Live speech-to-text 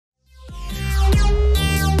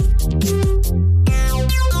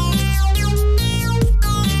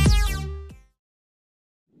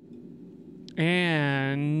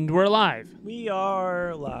And we're live. We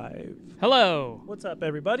are live. Hello. What's up,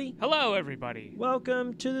 everybody? Hello, everybody.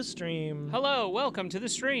 Welcome to the stream. Hello, welcome to the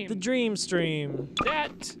stream. The dream stream.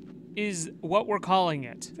 That is what we're calling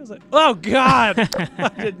it. Feels like, oh God! I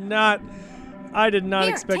did not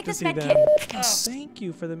Here, expect take to this see med that. kit. Oh, thank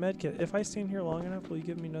you for the med kit. If I stand here long enough, will you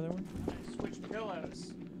give me another one? Switch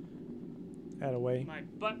pillows. Attaway. My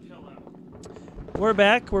butt pillow. We're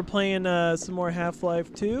back. We're playing some more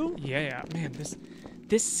Half-Life 2. Yeah, man, this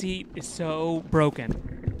seat is so broken.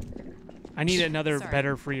 I need another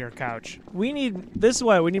better, freer couch. This is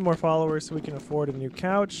why we need more followers so we can afford a new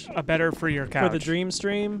couch. A better, freer couch. For the dream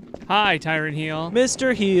stream. Hi, tyrantheel.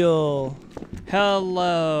 Mr. Heel.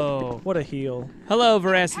 Hello. What a heel. Hello,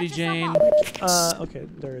 Veracity Jane. Okay,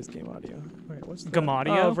 there is game audio. Wait, what's that?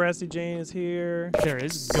 Gamaudio? Oh, Veracity Jane is here. There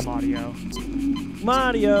is Gamaudio.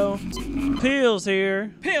 Mario. Peel's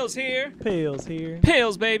here. Pills here. Peel's here.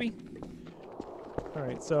 Pills, baby. All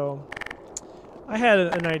right, so I had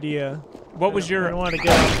an idea. What was your... I want to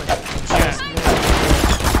get off my chest.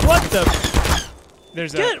 What the...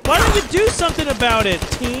 There's Why don't you do something about it,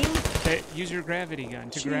 team? Okay, use your gravity gun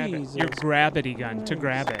to grab it. Jesus Your gravity gun to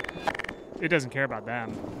grab it. It doesn't care about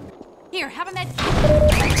them. Here, have a med.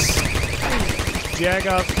 Jag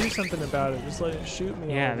off, do something about it. Just let it shoot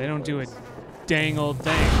me. Yeah, all they over don't the do a place. dang old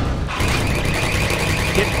thing.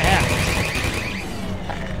 Get hacked.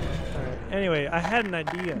 All right. Anyway, I had an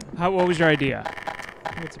idea. What was your idea?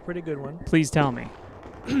 I think it's a pretty good one. Please tell me.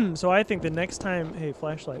 So I think the next time, hey,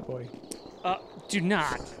 flashlight boy. Do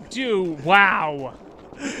not. Wow.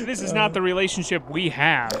 This is not the relationship we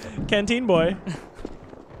have. Canteen boy.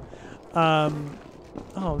 Oh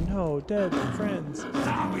no, dead friends.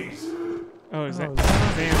 Oh, is that... Oh,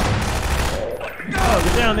 Damn. Oh,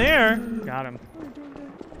 they're down there. Got him.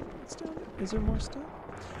 Is there more stuff?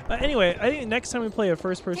 Anyway, I think next time we play a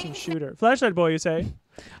first-person shooter. Flashlight boy, you say?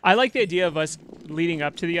 I like the idea of us leading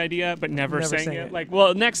up to the idea, but never saying it. Like,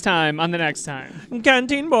 well, next time, on the next time.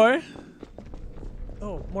 Canteen boy.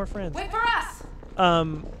 Oh, more friends. Wait for us.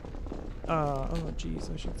 Oh,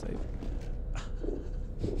 jeez, I should save.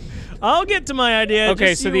 I'll get to my idea. Okay,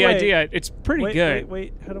 just so you the wait. idea, it's pretty Wait, good.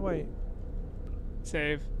 wait, how do I?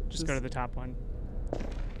 Save. Just go to the top one.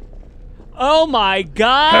 Oh my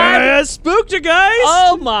God! SPOOKTER-GUEST!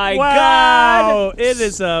 Oh my wow. God! It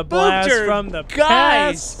is a blast from the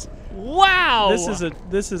past. Wow! This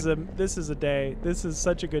is a day. This is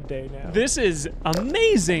such a good day now. This is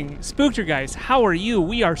amazing. Spookter-Geist, how are you?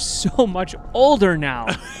 We are so much older now.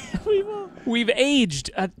 We've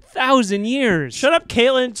aged 1,000 years. Shut up,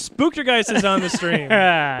 Caitlin. SPOOKTER-Geist is on the stream.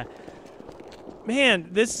 Man,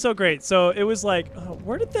 this is so great. So it was like,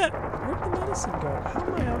 where'd the medicine go? How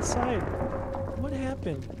am I outside? What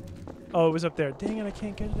happened? Oh, it was up there. Dang it, I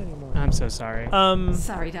can't get it anymore. I'm so sorry.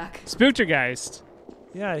 Sorry, Doc. Spookter-Geist.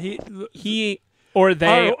 Yeah, he or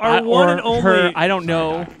they our one and only her, I don't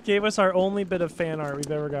know. Gave us our only bit of fan art we've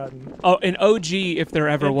ever gotten. Oh, an OG if there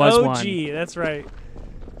ever was one. OG, that's right.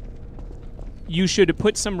 You should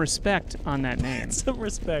put some respect on that name. Some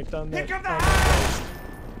respect on that.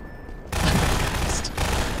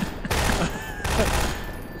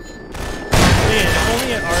 Man, if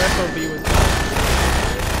only an RFOB was.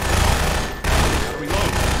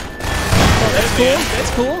 Oh, that's cool.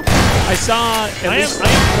 That's cool. I saw. I am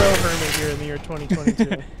pro hermit here in the year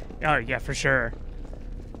 2022. Oh yeah, for sure.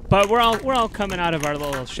 But we're all coming out of our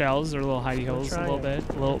little shells or little hidey holes a little bit,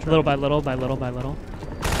 little by little by little by little.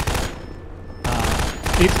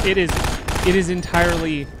 It is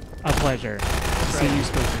entirely a pleasure to see you,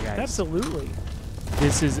 Spookter-Geist. Absolutely.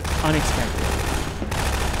 This is unexpected.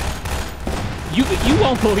 You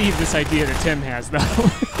won't believe this idea that Tim has though.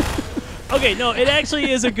 Okay, no, it actually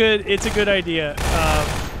is a good idea.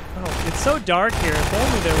 It's so dark here. If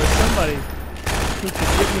only there was somebody who could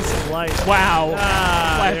give me some light. Wow.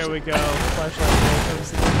 There we go. Flashlight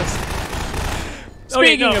comes to this.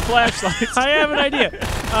 Speaking of flashlights, I have an idea.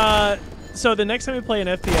 So the next time we play an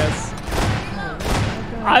FPS,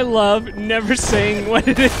 I love never saying what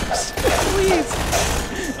it is. please.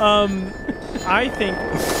 I think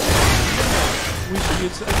we should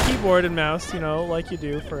use a keyboard and mouse, like you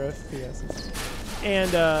do for FPS.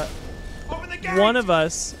 And one of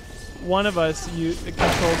us controls the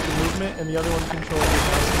movement, and the other one controls the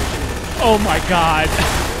mouse machine. Oh my God!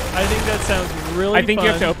 I think that sounds really fun. I think you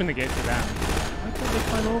have to open the gate for that. Why can't they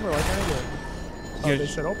climb over like I did? Oh, they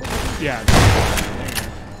said open? Yeah.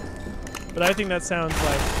 But I think that sounds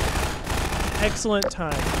like excellent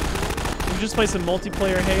time. We just play some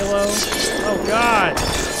multiplayer Halo. Oh God!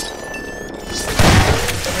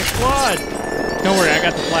 My squad! Don't worry, I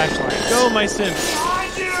got the flashlight. Go, my sim.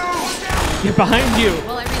 Get behind you.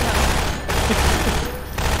 Well, I reload.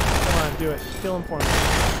 do it. Kill him for me.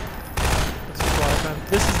 It's the squad time.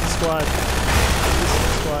 This is the squad. This is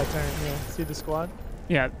the squad time. Yeah. See the squad?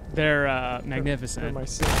 Yeah, they're magnificent. They're my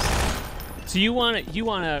 6. So you want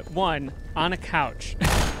one on a couch.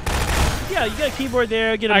 Yeah, you got a keyboard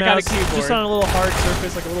there. Get a I mouse. got a keyboard. Just on a little hard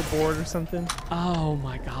surface, like a little board or something. Oh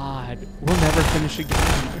my God, we'll never finish a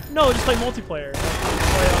game. No, just play multiplayer.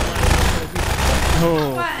 Play online.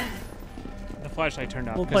 Oh, the flashlight turned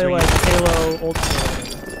off. We'll 'cause play we- like Halo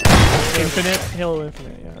Ultimate. Infinite? Halo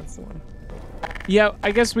Infinite, yeah, that's the one. Yeah,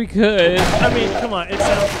 I guess we could. I mean, come on, it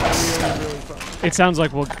sounds really, really fun. It sounds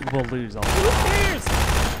like we'll lose all. Who cares?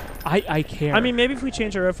 I care. I mean, maybe if we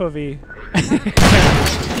change our FOV.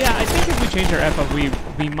 Yeah, I think if we change our FOV,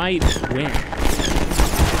 we might win.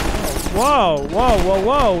 Whoa, whoa, whoa,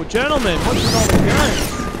 whoa, gentlemen, what's with all the guns?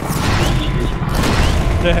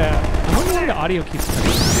 Yeah. I wonder why the audio keeps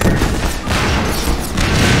cutting.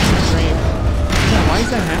 Dream. Yeah, why is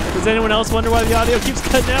that happening? Does anyone else wonder why the audio keeps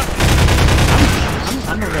cutting out?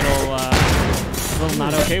 I'm a little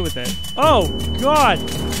not okay with it. Oh, God.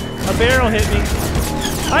 A barrel hit me.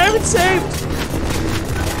 I haven't saved.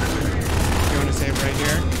 You want to save right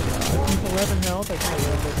here? 11 health. I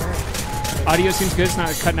can't. Audio seems good. It's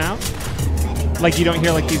not cutting out. Like you don't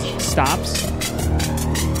hear like these stops. Like,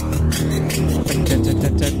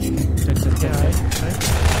 Yeah, I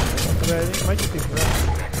think it might just be correct.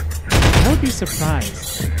 I would be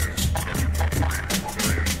surprised.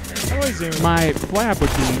 How do I zoom? My flap would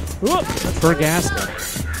be Whoop. burgastic.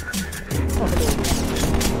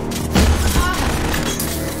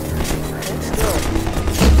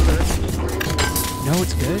 No,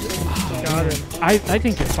 it's good. Oh, Got him. I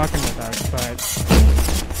think you're fucking with us, but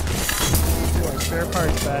Spare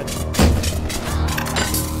parts bad.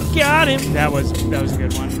 Got him. that was a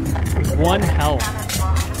good one. 1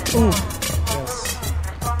 health. Ooh.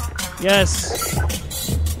 Yes.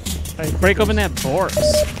 Yes. Break open that box.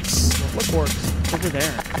 What works? Over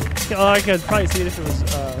there. Oh, I could probably see it if it was.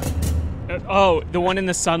 Oh, the one in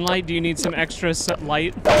the sunlight. Do you need some extra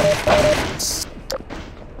light?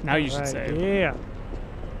 Now you should Right, save. yeah.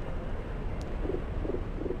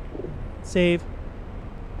 Save.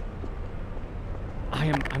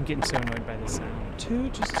 I'm getting so annoyed by this sound. 2,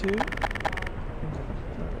 just 2.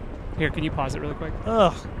 Here, can you pause it really quick?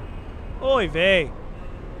 Ugh. Oy vey.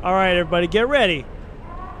 All right, everybody, get ready.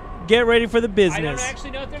 Get ready for the business. I don't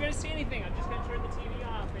actually know if they're going to see anything. I'm just going to turn the TV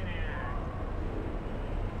off.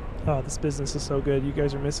 Oh, this business is so good. You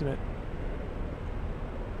guys are missing it.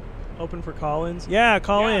 Open for call-ins? Yeah,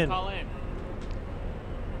 call in. Call in.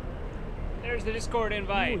 There's the Discord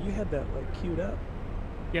invite. Ooh, you had that like queued up.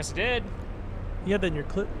 Yes, it did. You had that in your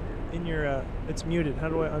clip. In your. It's muted. How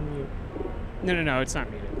do I unmute? No, it's not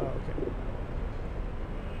muted. Oh, okay.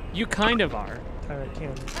 You kind of are. Tyrant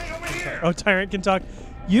can talk. Oh, Tyrant can talk.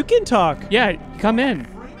 You can talk. Yeah, come in.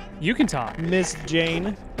 You can talk. Miss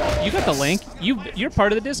Jane. You got the link. You're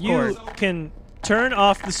part of the Discord. You can turn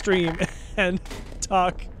off the stream and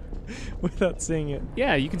talk without seeing it.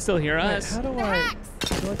 Yeah, you can still hear us. How do I?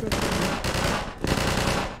 Do I go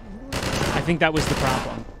I think that was the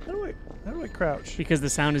problem. How do I crouch? Because the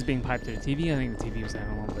sound is being piped to the TV. I think the TV was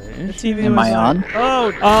having a little bit of The issue. TV Am was I on?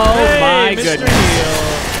 Oh, Oh, my Mr. goodness. Neal.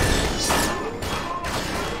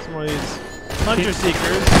 Some of these hunter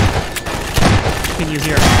seekers. Can you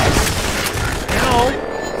hear us? No.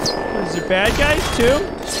 Is there bad guys too?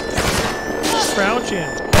 Crouching.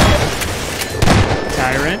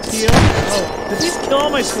 Tyrantheel? Oh, did these kill all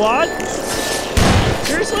my squad?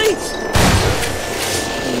 Seriously?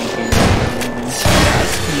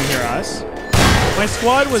 Can you hear us? My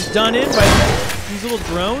squad was done in by these little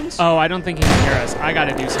drones? Oh, I don't think he can hear us. I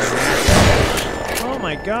gotta do something. Oh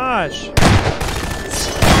my gosh.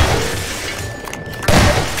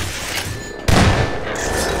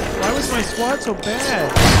 Why was my squad so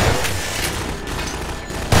bad?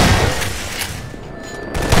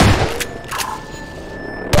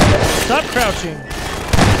 Stop crouching.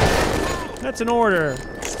 That's an order.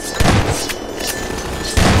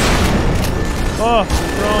 Oh,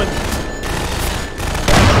 throwing.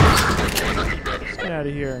 Let's get out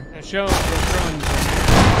of here. Show we're throwing.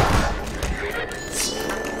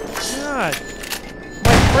 God.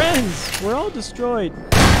 My friends, we're all destroyed.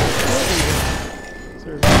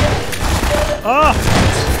 Oh!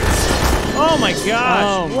 Oh my gosh!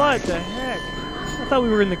 Oh my what the heck? I thought we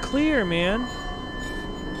were in the clear, man.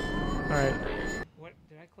 All right, What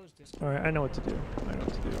did I close Discord? all right. I know what to do. I know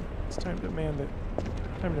what to do. It's time to man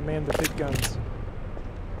the big guns.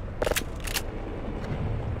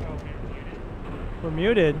 We're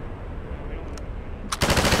muted.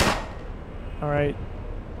 All right.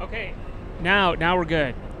 Okay. Now we're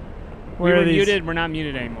good. Where we are were these? muted. We're not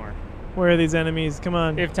muted anymore. Where are these enemies? Come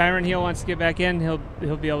on. If tyrantheel wants to get back in, he'll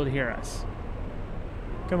be able to hear us.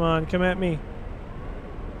 Come on, come at me.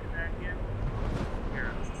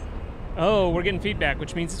 Oh, we're getting feedback,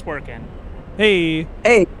 which means it's working. Hey.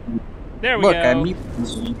 Hey. There we Look, go. I'm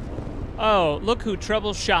Oh, look who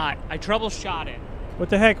troubleshot. I troubleshot it. What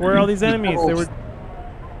the heck? Where are all these enemies? They were.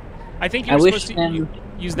 I think you were supposed to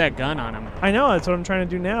use that gun on them. I know, that's what I'm trying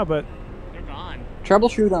to do now, but They're gone.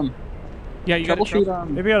 troubleshoot them. Yeah, you gotta Troubleshoot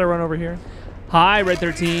them. maybe I gotta run over here. Hi, Red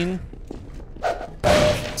 13.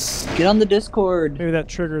 Get on the Discord. Maybe that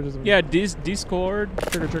trigger doesn't. Yeah, Discord.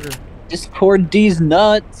 Trigger. Discord these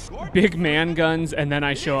nuts. Big man guns, and then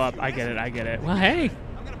I show up. I get it. Well, hey.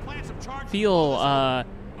 Feel,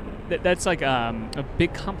 that's like a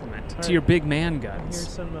big compliment to your big man guns. Here's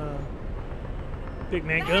some big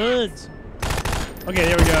man guns. Okay,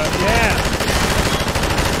 there we go. Yeah.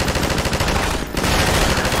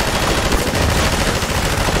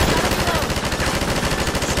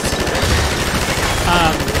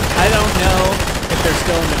 I don't know if they're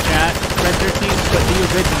still in the chat, Red 13, but the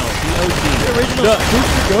original, the OG. The original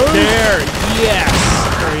Spooker-Ghost. There, yes.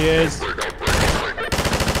 There he is.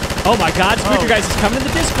 Oh my God, Spooker Guys is coming to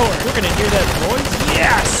the Discord. We're gonna hear that voice.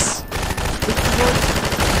 Yes. We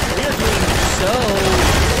are doing so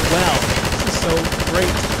well. This is so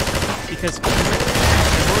great. Because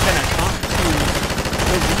we're gonna talk to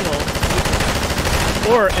the real,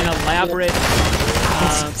 or an elaborate.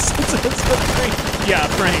 That's so great. Yeah,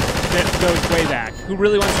 Frank, that goes way back. Who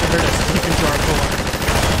really wants to hurt us deep into our core?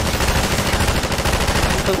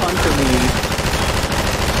 So fun for me.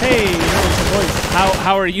 Hey, that was the voice.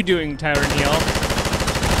 How are you doing, tyrantheel?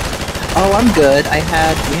 Oh, I'm good.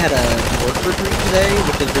 We had a work retreat today,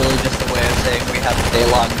 which is really just a way of saying we had a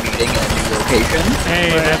day-long meeting at a new location.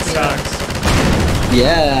 Hey, that sucks.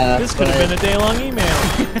 Yeah. This could have been a day-long email.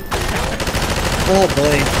 Oh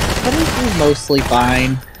boy. But it was mostly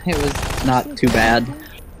fine. It was not too bad.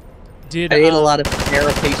 I ate a lot of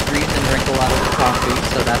Panera pastries and drank a lot of coffee,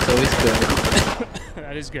 so that's always good.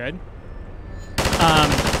 That is good.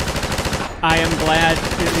 I am glad,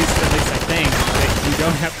 at least I think, that you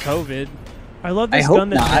don't have COVID. I love this gun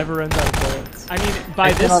that never runs out of bullets. I mean,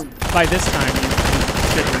 by this time, you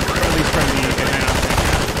shouldn't, or at least from the event.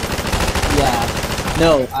 Yeah.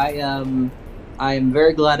 No, I am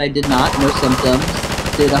very glad I did not. No symptoms.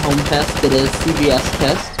 Did a home test, did a CVS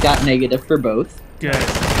test, got negative for both. Good.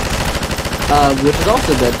 Which is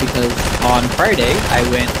also good because on Friday I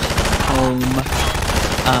went home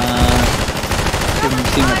to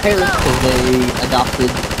see my parents because they adopted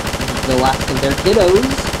the last of their kiddos.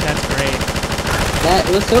 That's great. That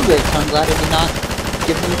was so great, so I'm glad I did not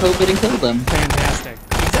give them COVID and kill them. Fantastic.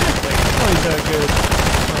 Exactly. Always good.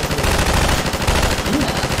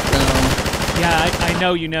 Yeah, so... Yeah, I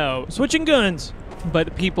know you know. Switching guns! But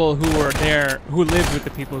the people who were there, who lived with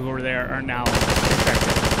the people who were there, are now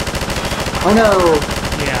infected. Oh no!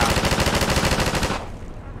 Yeah.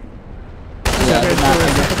 I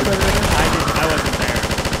wasn't there,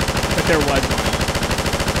 but there was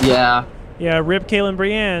one. Yeah. Yeah, rip Kaylin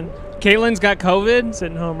Brienne. Kaylin's got COVID?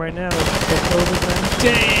 Sitting home right now with COVID-19.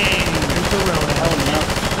 Dang!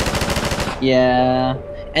 Oh no. Yeah.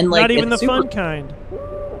 And like, not even the it's fun kind.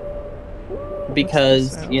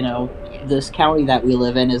 Because, you know, this county that we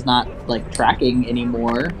live in is not, like, tracking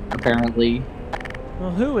anymore, apparently.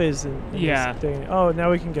 Well, who is in Yeah. this thing? Oh,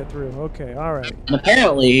 now we can get through. Okay, alright. And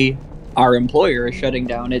apparently, our employer is shutting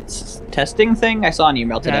down its testing thing. I saw an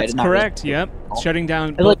email today. That's correct, yep. Shutting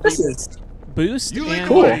down like, both this the is Boost and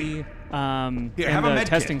cool. the, and the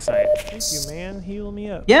testing site. Thank you, man. Heal me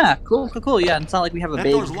up. Yeah, cool. Yeah, it's not like we have a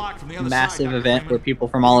big, massive event where people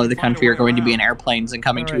from all over the country are going to be in airplanes and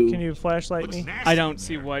coming Alright, to... can you flashlight me? I don't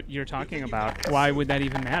see what you're talking about. Why would that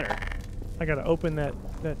even matter? I gotta open that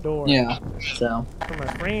door. Yeah, so... For my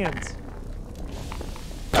friends.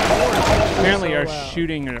 Apparently So our loud.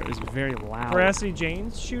 shooting is very loud. Veracity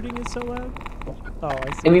Jane's shooting is so loud? Oh,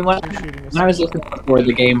 I see. I mean, when Your shooting is I was so looking for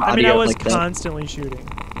the game audio, I mean, I was like that. constantly shooting.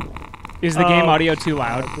 Is the game audio too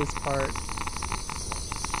loud? This part.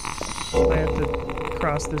 I have to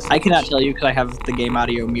cross this. I cannot tell you because I have the game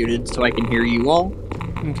audio muted so I can hear you all.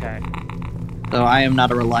 Okay. So I am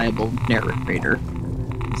not a reliable narrator.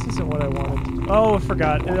 This isn't what I wanted. Oh, I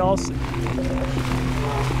forgot. It also.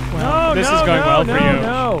 Well, No, this no, is going no, well for no, you.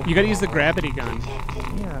 no. You gotta use the gravity gun.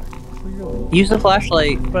 Yeah, clearly. Use the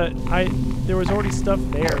flashlight. But there was already stuff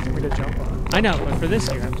there for me to jump on. I know, but for this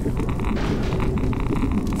you have to.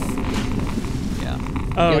 Yeah.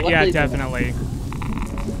 Oh, Yeah, yeah, luckily- definitely.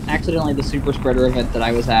 Accidentally, the super spreader event that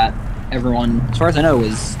I was at, everyone, as far as I know,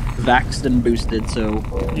 was vaxxed and boosted, so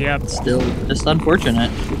Yep. still just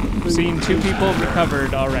unfortunate. We've seen 2 people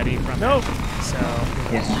recovered already from it. So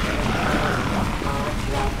Yeah.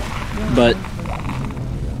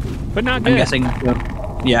 But not good. I'm guessing,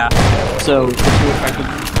 yeah. So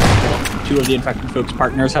the 2 of the infected folks'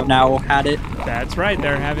 partners have now had it. That's right.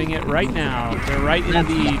 They're having it right now. They're right in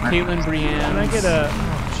the Caitlin Brienne. Can I get a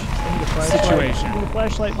situation? I need a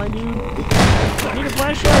flashlight, my dude. I need a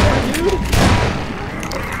flashlight, my dude.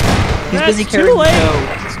 He's busy too carrying late.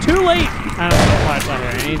 the It's too late. I don't have a flashlight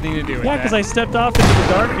or anything to do with Yeah, that. because I stepped off into the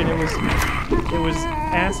dark and it was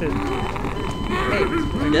acid.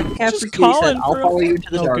 Death Cab Just said, calling I'll for follow you into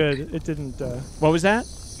the Oh, dark. good. It didn't. What was that?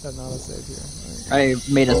 Got an autosave here. I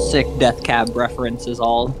made a sick Death Cab reference is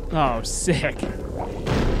all. Oh, sick.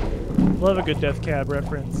 Love a good Death Cab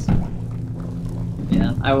reference.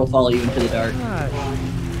 Yeah, I will follow you into the dark. God.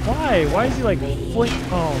 Why? Why is he like flick?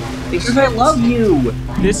 Oh. Because I love you!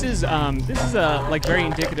 This is like very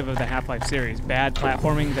indicative of the Half-Life series. Bad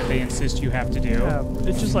platforming that they insist you have to do. Yeah,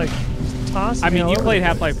 it's just like tossing. I mean, all you over played the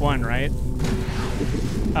Half-Life 1, right?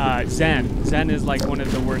 Zen. Zen is like one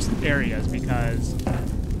of the worst areas because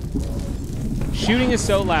shooting is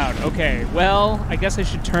so loud. Okay, well, I guess I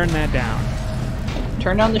should turn that down.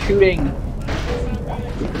 Turn down the shooting.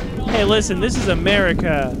 Hey, listen, this is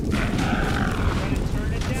America.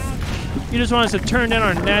 You just want us to turn down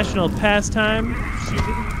our national pastime?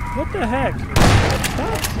 What the heck?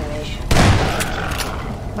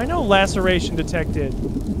 I know laceration detected.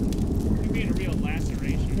 You're being a real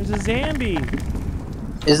laceration. There's a zombie.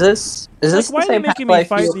 Is this Like, the why are they same making me Half-Life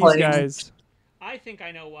fight you're these playing? guys I think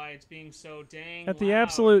I know why it's being so dang at the loud.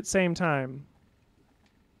 absolute same time?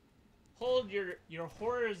 Hold your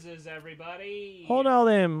horses, everybody. Hold all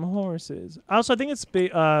them horses. Also, I think it's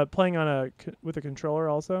playing on with a controller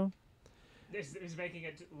also. This is making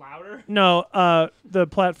it louder? No, the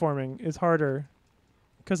platforming is harder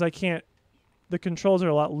because I can't. The controls are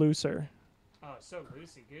a lot looser. Oh, so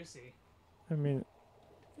loosey-goosey. I mean,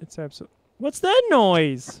 it's absolute. What's that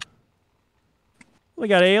noise? We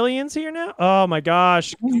got aliens here now? Oh my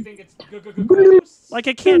gosh. Do you think it's ghosts? Like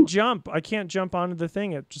I can't jump. I can't jump onto the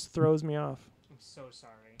thing. It just throws me off. I'm so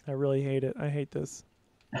sorry. I really hate it. I hate this.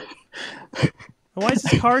 Why does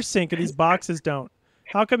this car sink and these boxes don't?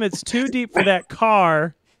 How come it's too deep for that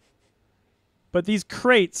car, but these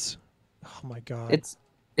crates? Oh my god.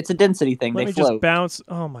 It's a density thing. Let They me float. just bounce.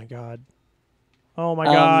 Oh my god. Oh my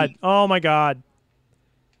god. Oh my god.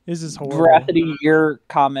 This is horrible. Veracity, your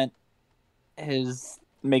comment is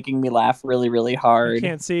making me laugh really, really hard. I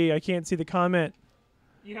can't see the comment.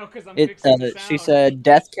 You know, because I'm fixing the sound. She said,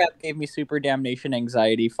 Death Cap gave me super damnation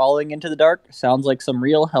anxiety. Falling into the dark sounds like some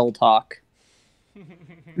real hell talk.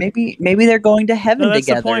 Maybe they're going to heaven No, that's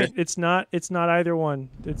together. the point. It's not either one.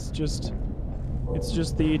 It's just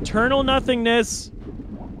the eternal nothingness.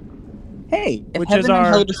 Hey, if Which heaven is and our-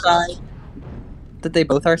 hell decide that they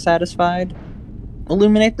both are satisfied,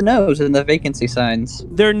 illuminate the nose and the vacancy signs.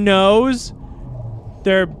 Their nose,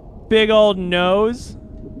 their big old nose.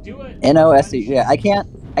 Do it. NOSE. Yeah, I can't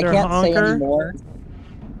Their say honker. anymore.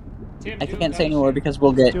 Tim, I do can't a say gun anymore shoot. because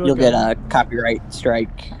you'll Do a get gun. a copyright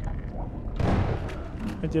strike.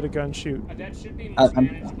 I did a gun shoot. That should be more I'm-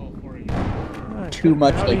 manageable for you. Too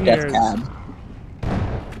much How like many Death years? Cab.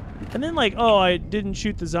 And then like, oh, I didn't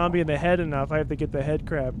shoot the zombie in the head enough. I have to get the head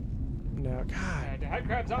crab. No, God, The head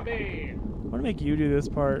crab zombie. I want to make you do this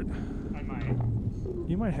part. I might.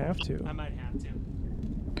 You might have to. I might have to.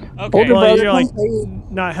 Older Okay. Well, brother, you're like come play.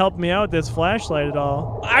 not helping me out with this flashlight at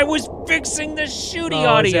all. I was fixing the shooting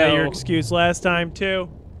Oh, is that audio. your excuse last time too?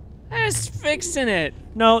 I was fixing it.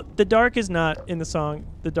 No, the dark is not in the song.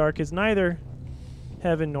 The dark is neither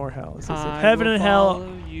heaven nor hell. It says if I heaven will and hell,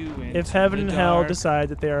 follow you if into heaven the and hell dark. decide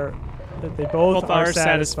that they both are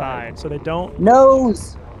satisfied. So they don't.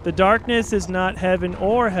 Nose. The darkness is not heaven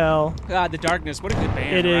or hell. God, the darkness. What a good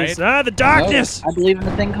band, It is right? the darkness. I believe in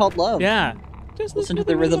a thing called love. Yeah. Just listen to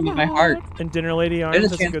the rhythm of my heart. And Dinner Lady Arms. There's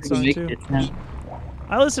a That's a chance good we song make too. it now.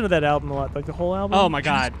 I listen to that album a lot, like the whole album. Oh my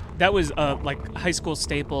God, that was like high school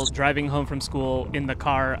staple. Driving home from school in the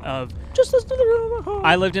car of. Just listen to the rhythm of my heart.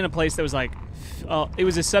 I lived in a place that was like, it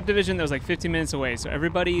was a subdivision that was like 15 minutes away. So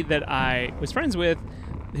everybody that I was friends with,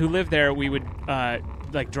 who lived there, we would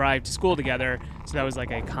like drive to school together. So that was like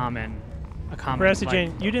a common. Brassy like,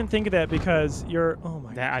 Jane, you didn't think of that because you're. Oh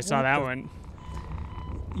my. That, God. I saw what that the- one.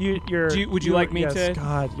 You're. Would you like me yes, to?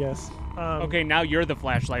 God, yes. Okay, now you're the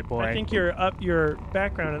flashlight boy. I think your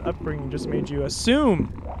background and upbringing just made you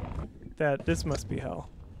assume that this must be hell.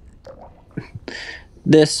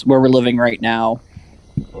 This, where we're living right now.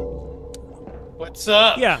 What's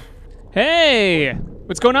up? Yeah. Hey,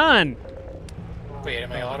 what's going on? Wait,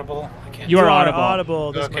 am I audible? I can't. You are audible.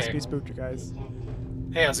 audible. This Okay. must be Spookter, guys.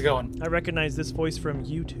 Hey, how's it going? I recognize this voice from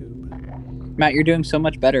YouTube. Matt, you're doing so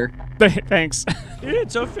much better. Thanks.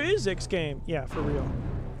 It's a physics game. Yeah, for real.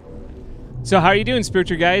 So how are you doing,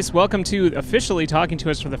 Spookter guys? Welcome to officially talking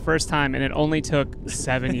to us for the first time, and it only took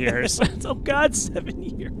 7 years. Oh God, 7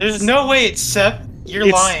 years. There's no way it's 7. You're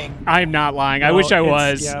lying. I'm not lying. I No, wish I it's-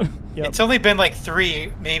 was. Yeah, yep. It's only been like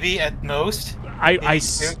 3, maybe at most.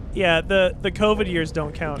 Yeah, the COVID years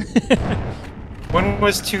don't count. When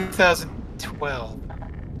was 2012?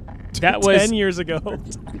 That was 10 years ago.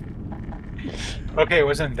 Okay, it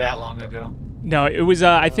wasn't that long ago. no. It was.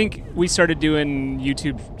 I think we started doing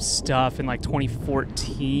YouTube stuff in like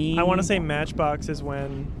 2014. I want to say Matchbox is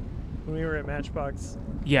when we were at Matchbox.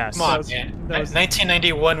 yes. Come on, was- man. that was-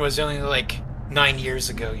 1991 was only like 9 years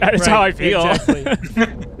ago. That's Right, how I feel.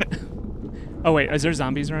 Exactly. Oh wait, is there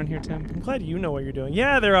zombies around here, Tim? I'm glad you know what you're doing.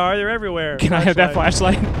 Yeah, there are. They're everywhere. Can I have that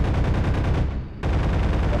flashlight?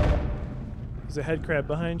 There's a head crab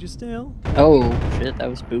behind you still. Oh shit, that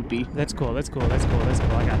was boopy. That's cool. That's cool. That's cool. That's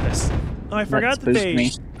cool. I got this. Oh, I forgot that spooked they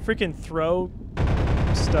me. freaking throw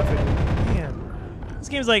stuff in. Man, this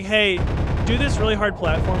game's like, hey, do this really hard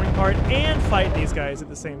platforming part and fight these guys at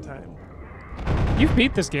the same time. You've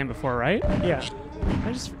beat this game before, right? Yeah,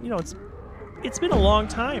 I just, it's been a long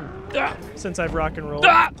time since I've rock and rolled.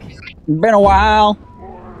 Been a while.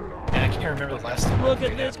 Yeah, I can't remember the last time. Look I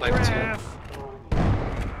at this played it, too. graph.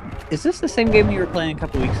 Is this the same game you were playing a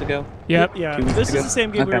couple weeks ago? Yep. Yeah, 2 weeks this is ago? the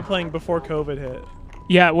same game we were Okay. playing before COVID hit.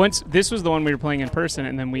 Yeah. Once this was the one we were playing in person,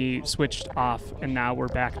 and then we switched off, and now we're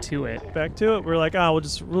back to it. Back to it. We're like, we'll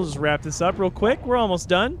just wrap this up real quick. We're almost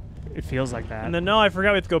done. It feels like that. And then no, I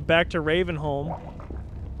forgot we have to go back to Ravenholm.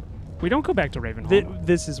 We don't go back to Ravenholm.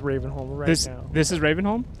 This is Ravenholm right this now. this is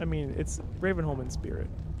Ravenholm. I mean, it's Ravenholm in spirit.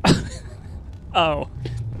 Oh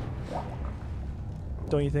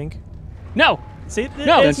Don't you think? no. See,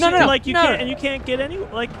 No, it's no, no, like you no. can't, and you can't get any.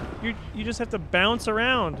 Like you just have to bounce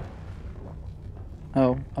around.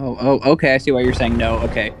 Oh, okay, I see why you're saying no.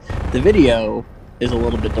 Okay. The video is a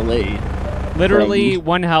little bit delayed. Literally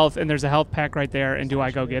 1 health, and there's a health pack right there. And do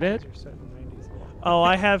I go get it? Oh,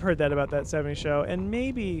 I have heard that about that 70 show, and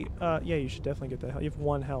maybe, yeah, you should definitely get that. You have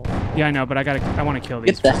 1 health. Yeah, I know, but I want to kill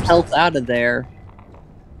these. Get the first. health out of there.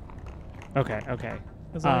 Okay. Okay.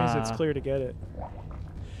 As long as it's clear to get it.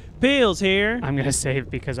 Peel's here. I'm gonna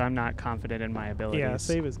save because I'm not confident in my abilities. Yeah,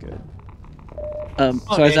 save is good. So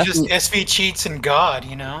Oh, I was man, just asking, SV cheats and God,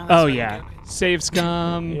 you know? That's Oh what you yeah. do. Save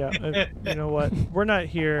scum. Yeah, you know what? We're not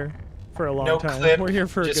here for a long No time. clip. We're here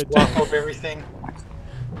for a just good walk time. over everything.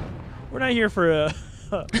 We're not here for a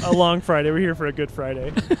long Friday. We're here for a good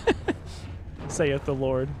Friday. Saith the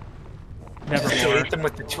Lord. Nevermore. Hit them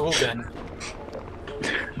with the tool gun.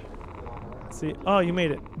 See, oh, you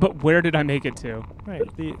made it. But where did I make it to? Right,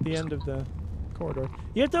 the end of the corridor.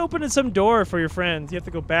 You have to open some door for your friends. You have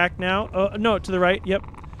to go back now. Oh, no, to the right. Yep.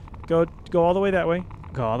 Go all the way that way.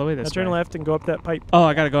 Go all the way this Now way. turn left and go up that pipe. Oh,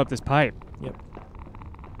 I gotta go up this pipe. Yep.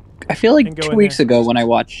 I feel like And go 2 in weeks there. ago when I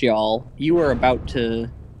watched y'all, you were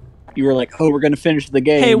like, oh, we're going to finish the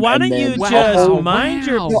game. Hey, why and don't you then- just Wow, mind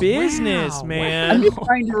your wow, business, wow, man? I'm just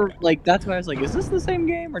trying to, like, that's why I was like, is this the same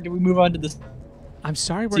game, or did we move on to this I'm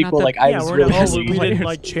sorry we're sequel? not Like, that. I Yeah, was we're really not, busy. we didn't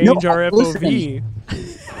like change our listen. FOV.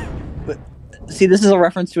 See, this is a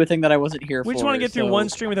reference to a thing that I wasn't here We for. just want to get through so one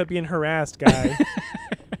stream without being harassed, guy.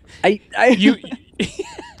 I You.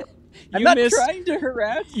 I'm you not missed. trying to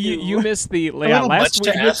harass you. You missed the A yeah, little last much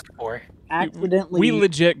week. to ask for. accidentally. We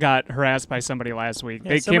legit got harassed by somebody last week. Yeah,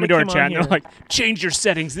 They came somebody into our came on chat and they're here. like, "Change your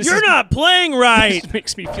settings. This You're is, not playing right. This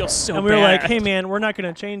makes me feel so And we were like, bad." hey, man, we're not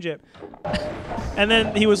going to change it. And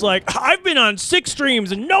then he was like, I've been on 6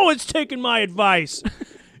 streams and no one's taken my advice.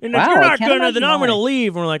 And if Wow, you're I not can't gonna, then imagine I'm gonna why.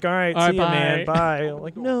 leave. And we're like, all right, All right, see ya, man, bye." bye. I'm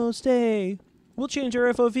like, no, stay. We'll change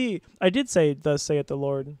our FOV. I did say, thus saith the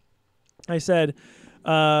Lord. I said,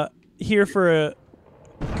 here for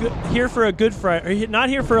a good Friday. Not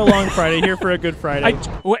here for a long Friday. Here for a good Friday.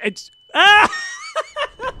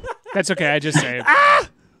 That's okay. I just saved.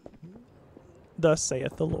 Thus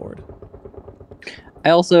saith the Lord. I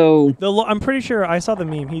also. I'm pretty sure I saw the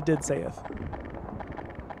meme. He did saith.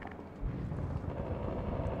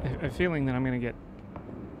 I have a feeling that I'm gonna get.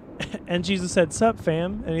 And Jesus said, "Sup,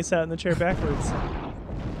 fam?" And he sat in the chair backwards.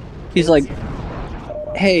 He's like,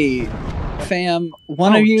 hey, fam,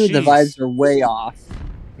 one Oh, of you, the jeez. vibes are way off.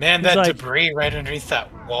 Man, He's that like- debris right underneath that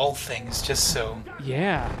wall thing is just so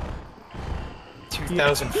Yeah.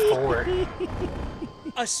 2004.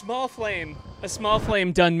 A small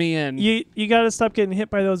flame done me in. You got to stop getting hit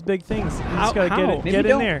by those big things. You just got to How? get Maybe it. Get in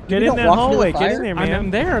don't- there. maybe Get in don't that walk into the hallway. Get in fire. there, man.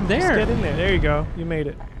 I'm there. I'm Just there. get in there. There you go. You made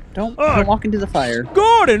it. Don't walk into the fire.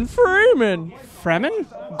 Gordon Freeman.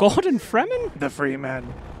 Fremen? Gordon Fremen? The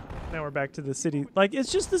Freeman. Now we're back to the city. Like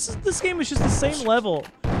it's just this game is just the same level,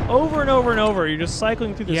 over and over and over. You're just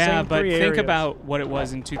cycling through the same but three think areas. about what it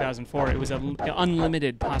was in 2004. It was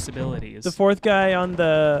unlimited possibilities. The fourth guy on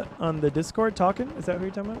the Discord talking. Is that who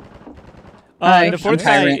you're talking The fourth I'm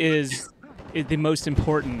guy Tyrant. is the most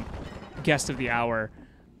important guest of the hour.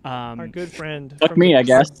 Our good friend. Fuck me, I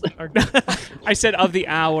guess. I said of the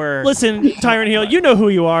hour. Listen, Tyrant Heel, you know who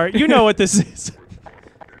you are. You know what this is.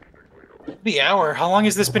 The hour? How long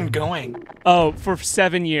has this been going? Oh, for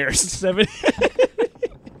 7 years. 7.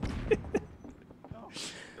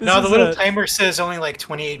 No, the little timer says only like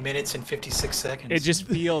 28 minutes and 56 seconds. It just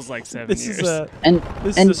feels like 7 This years. is a And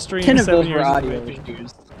this and is a stream. 10 of 7 those years were of audio making.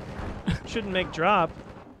 issues. Shouldn't make drop.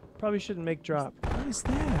 Probably shouldn't make drop. What is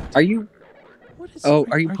that? Are you? What is? Oh,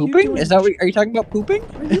 are you pooping? doing Is that what? Are you talking about pooping?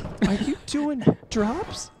 Are you doing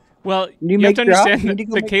drops? Well, You you have to make drop? understand You need to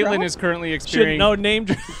go that make Caitlin drop? is currently Should experiencing no name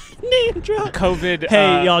drop. Name drop. COVID.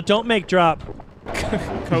 Hey, y'all, don't make drop.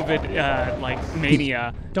 COVID like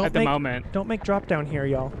mania Don't at the make, moment. Don't make drop down here,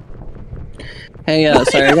 y'all. Hey,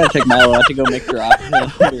 sorry, I gotta take Milo out to go make drop.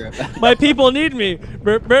 I'll be right back. My people need me.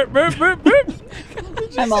 Burp, burp, burp, burp, burp.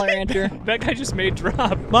 Hi, Molly Rancher. That guy just made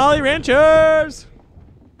drop. Molly Ranchers.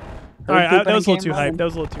 All right, poop that was a on little too camera? hype. That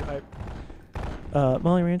was a little too hype.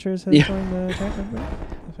 Molly Ranchers has Yeah. joined the chat.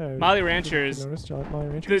 Sorry, Molly Ranchers, noticed, Molly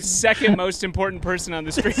the Ranchers. second most important person on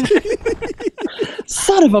the stream.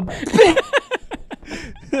 Son of a bitch!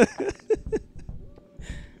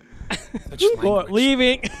 Such Boy, language.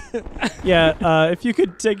 leaving. Yeah, if you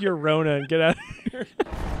could take your Rona and get out of here.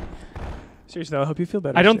 Seriously, though, I hope you feel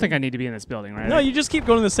better. I don't soon. think I need to be in this building, right? No, you just keep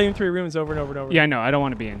going to the same 3 rooms over and over and over. Yeah, no, I don't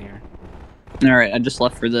want to be in here. All right, I just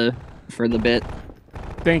left for the bit.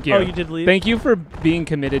 Thank you. Oh, you did leave? Thank you for being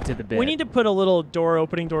committed to the bit. We need to put a little door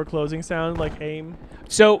opening, door closing sound, like AIM.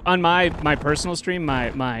 So on my personal stream,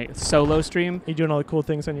 my solo stream, You doing all the cool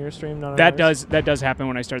things on your stream? Not on that ours? does happen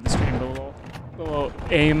when I start the stream. The little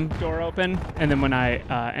aim door open, and then when I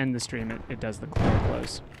end the stream, it does the door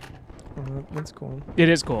close. That's cool. It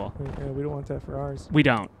is cool. Yeah, we don't want that for ours. We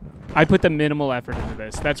don't. I put the minimal effort into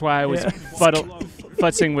this. That's why I was Yeah.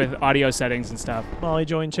 futzing with audio settings and stuff. Molly,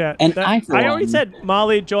 join chat. And I, for I already one- said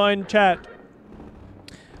Molly, join chat.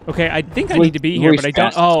 Okay, I think I Voice- need to be here, but I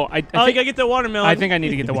don't. voice Oh, I Oh, you think, gotta get the watermelon. I think I need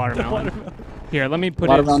to get the watermelon. Here, let me put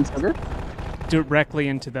Watermelon it sugar? directly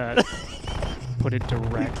into the. Put it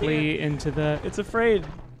directly into the, It's afraid.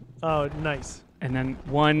 Oh, nice. and then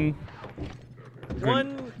one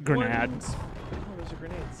One grenade. Oh, those are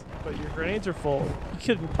grenades. But your grenades are full. You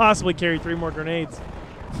couldn't possibly carry 3 more grenades.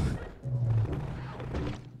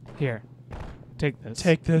 Here, take this.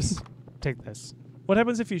 Take this. Take this. What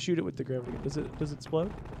happens if you shoot it with the gravity? Does it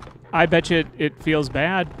explode? I bet you it feels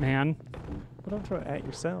bad, man. But don't throw it at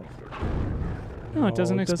yourself. No, it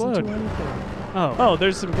doesn't Oh, explode. Doesn't do anything. Oh. Oh,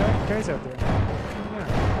 there's some guys out there. Yeah.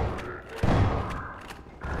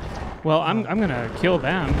 Well, I'm gonna kill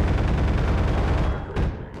them.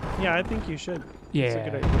 Yeah, I think you should. Yeah. It's a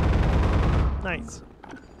good idea. Nice.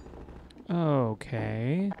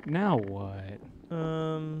 Okay. Now what?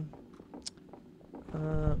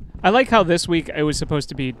 Uh, I like how this week it was supposed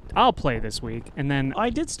to be. I'll play this week, and then I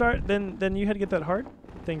did start. Then you had to get that heart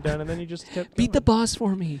thing done, and then you just kept. beat the boss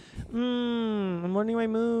for me. I'm learning my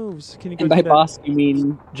moves. Can you go And do by that? boss, you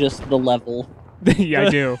mean just the level. Yeah, I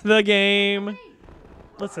do. The game.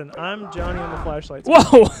 Listen, I'm Johnny on the flashlights.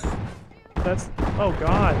 Whoa! That's. Oh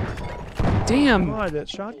God. Damn! God, that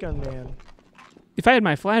shotgun man. If I had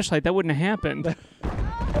my flashlight, that wouldn't have happened.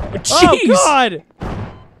 Oh Jeez! God.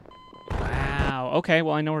 Wow. Okay.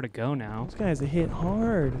 Well, I know where to go now. Those guys, they hit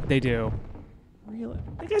hard. They do. Really?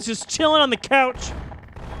 That guy's just chilling on the couch.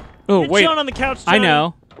 Oh You're wait. chilling on the couch. I Johnny.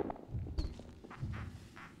 know.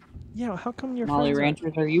 Yeah. How come your Molly friends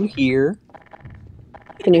Ranchers, are you here?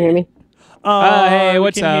 Can you hear me? Oh, hey, we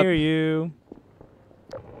what's can up? hear you.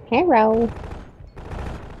 Hello.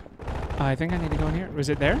 I think I need to go in here. Was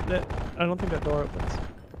it there? I don't think that door opens.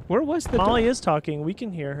 Where was the Molly door? is talking. We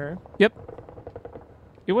can hear her. Yep.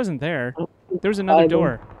 It wasn't there. There was another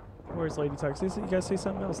door. Where's Lady Talks? You guys say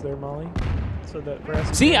something else there, Molly? So that for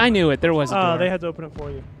us. See, I knew it. There was a door. Oh, they had to open it for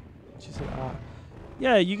you. She said, ah.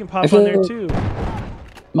 Yeah, you can pop I feel on there like- too.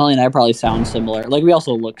 Molly and I probably sound similar. Like, we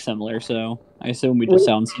also look similar, so I assume we just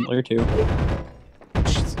sound similar, too.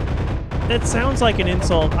 It sounds like an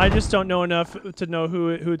insult. I just don't know enough to know who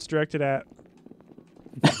it's directed at.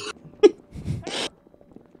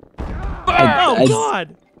 Oh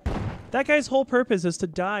God! That guy's whole purpose is to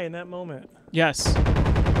die in that moment. Yes.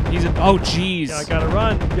 He's a. Oh, jeez. Yeah, I gotta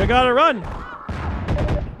run. You gotta run.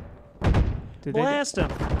 Did they- Blast him.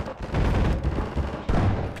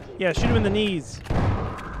 Yeah, shoot him in the knees.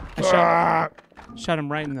 I shot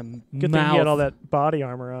him right in the Good mouth. thing he had all that body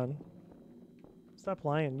armor on. Stop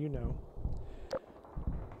lying, you know.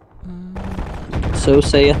 So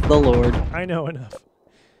saith the Lord. I know enough.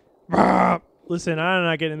 Listen, I'm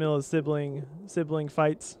not getting in the middle of sibling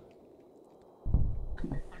fights.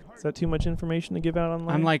 Is that too much information to give out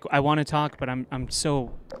online? I'm like, I want to talk, but I'm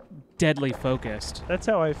so deadly focused. That's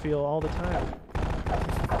how I feel all the time.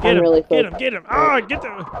 I'm really get him! Ah, get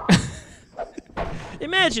them!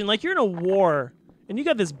 Imagine, like, you're in a war, and you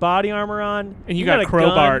got this body armor on, And you got a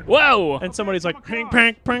crowbar. gun, Whoa! and somebody's like, prank,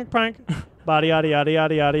 prank, prank, prank. Body, yada, yada,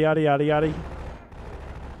 yada, yada, yada, yada, yada.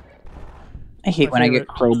 I hate My when I get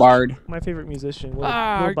crowbarred. My favorite musician,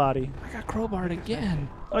 Little Body. I got crowbarred again.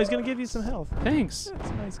 Oh, he's gonna give you some health. Thanks. That's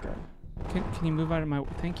a nice guy. Can you move out of my...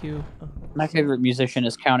 Thank you. My favorite musician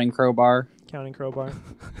is Counting Crowbar. Counting crowbar.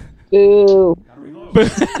 Boo.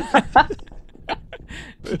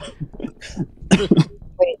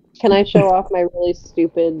 Wait, can I show off my really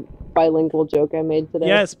stupid bilingual joke I made today?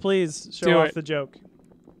 Yes, please show Do off it. the joke.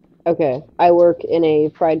 Okay, I work in a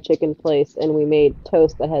fried chicken place, and we made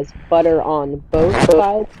toast that has butter on both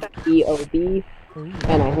sides, B-O-B,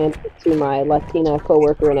 and I handed it to my Latina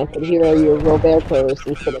coworker, and I said, "Here are your Robertos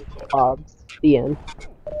instead of Bob's." The end.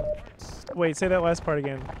 Wait, say that last part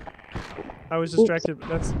again. I was distracted.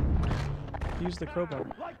 That's use the crowbar.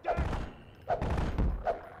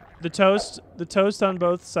 The toast on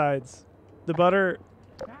both sides. The butter.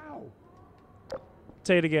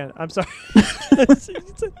 Say it again. I'm sorry.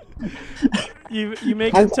 you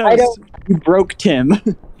make the toast. You broke Tim.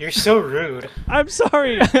 You're so rude. I'm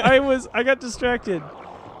sorry. I got distracted.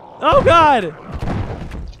 Oh God.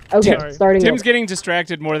 Okay, Sorry. starting Tim's over. getting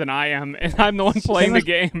distracted more than I am, and I'm the one playing the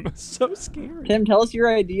game. So scary. Tim, tell us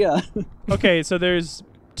your idea. Okay, so there's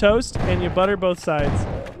toast and you butter both sides,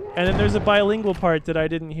 and then there's a bilingual part that I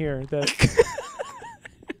didn't hear.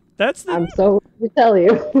 That's the. I'm so to tell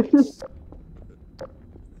you.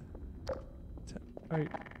 Are you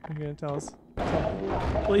gonna tell us?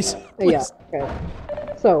 Please. Yeah.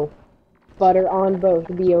 Okay. So, butter on both,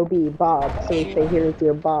 B-O-B, Bob. So we say, "Here is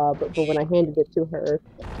your Bob." But when I handed it to her,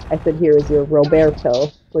 I said, "Here is your Roberto,"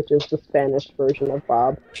 which is the Spanish version of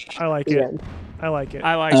Bob. I like The it. end. I like it.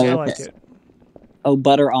 I like Oh, it. I like it. Oh,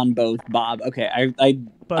 butter on both, Bob. Okay, I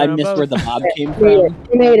Butter on missed both. where the Bob came You made it. from.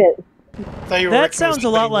 You made it. Thought you were That working sounds with a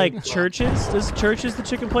lot somebody like new. Church's. Does Church's the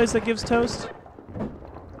chicken place that gives toast?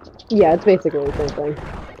 Yeah, it's basically the same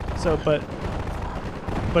thing. So,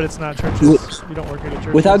 but it's not Church's. You don't work at a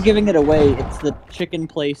Church's. Without giving it away, it's the chicken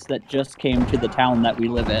place that just came to the town that we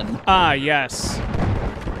live in. Ah, yes.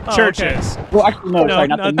 Oh, Churches. okay. Well, actually, no, sorry,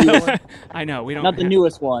 not the that newest, one. I know we don't. not the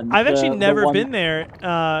newest one. I've the- actually the never one- been there,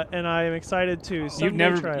 and I am excited to.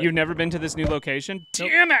 Someday try it. You've never been to this new location? Nope.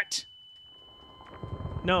 Damn it!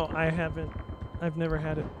 No, I haven't. I've never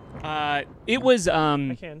had it. It was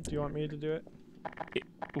I can. Do you want me to do it?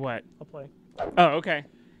 what? I'll play. Oh, okay.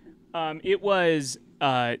 It was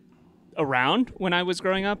around when I was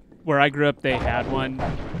growing up. Where I grew up, they had one.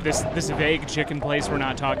 This vague chicken place we're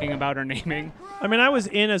not talking about or naming. I mean, I was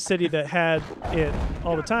in a city that had it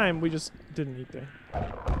all the time. We just didn't eat there.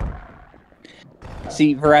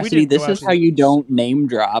 See, We Veracity, did go this is after how you. you don't name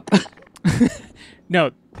drop.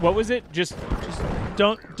 No, what was it? Just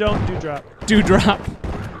Don't do drop. do drop.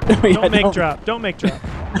 Yeah, Don't make drop. Don't make drop.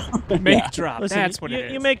 Make Yeah. drop. Listen, That's what you, it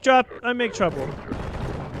is. You make drop, I make trouble.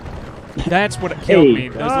 That's what killed Hey. me.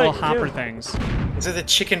 Those Alright, little hopper dude. things. Is it the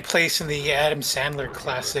chicken place in the Adam Sandler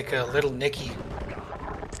classic, Little Nicky?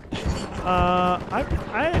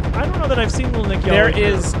 I don't know that I've seen Little Nicky.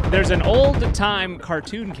 There's an old time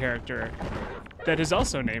cartoon character that is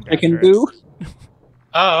also named Chicken after it. Boo?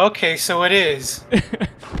 Oh, okay, so it is.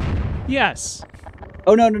 Yes.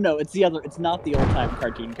 Oh, no, it's the other. It's not the old-time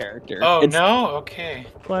cartoon character. Oh, It's, no? Okay.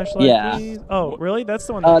 Flashlight. Yeah. Please. Oh, really? That's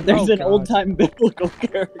the one. There's oh, an God. old-time biblical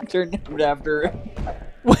character named after it.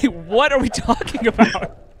 Wait, what are we talking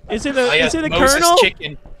about? Is it a? Oh, yeah, is it a Moses Colonel?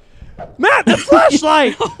 Chicken. Matt, the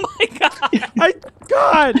flashlight! Oh my god!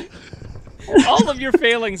 God, All of your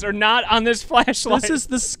failings are not on this flashlight. this is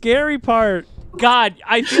the scary part. God,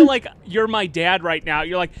 I feel like you're my dad right now.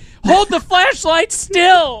 You're like, hold the flashlight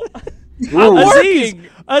still. I'm Aziz, working.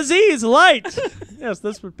 Aziz, light. Yes,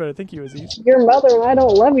 that's better. Thank you, Aziz. Your mother and I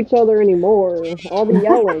don't love each other anymore. All the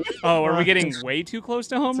yelling. Oh, are we getting way too close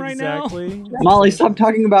to home right now? Exactly. Molly, stop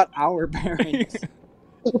talking about our parents. Stop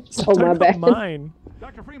Oh, talking my about bad. Mine.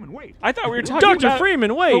 Dr. Freeman, wait. I thought we were talking Dr. about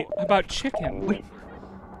Freeman, wait. about chicken.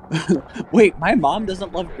 Wait, my mom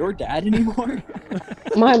doesn't love your dad anymore?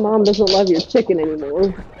 My mom doesn't love your chicken anymore.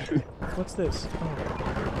 What's this?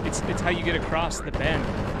 Oh. It's how you get across the bend.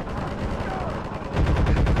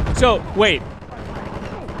 So wait,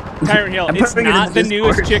 Tyrant Hill, it's not the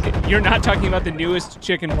newest chicken. You're not talking about the newest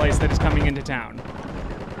chicken place that is coming into town.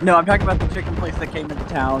 No, I'm talking about the chicken place that came into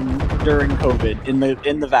town during COVID in the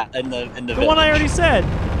The one I already said.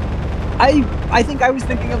 I think I was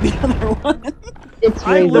thinking of the other one. It's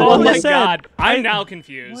I Razor. Oh literally my said- god, I'm I- now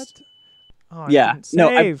confused. What? Oh, I Yeah, didn't no,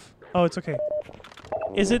 save. Oh, it's okay.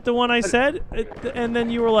 Is it the one I said? And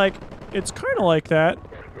then you were like, it's kind of like that.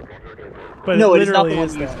 But No, it it is not literally the one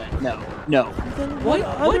is you that. said. No. Then What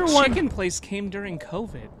other one? chicken place came during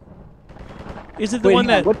COVID? Is it the Wait, one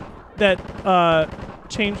hang on, that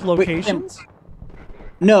changed locations?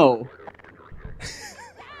 No.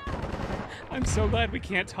 I'm so glad we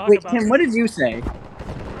can't talk Wait, about Tim, what did you say?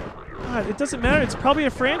 God, it doesn't matter. It's probably a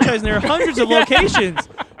franchise, and there are hundreds of locations.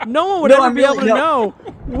 No one would No, ever I'm be really- able to no. know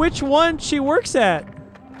which one she works at.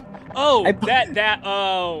 Oh, I-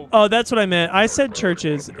 oh. Oh, that's what I meant. I said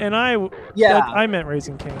churches, and Yeah. I meant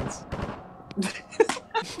Raising Cane's.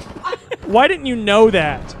 Why didn't you know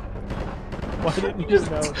that? Why didn't you know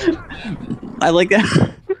that? I like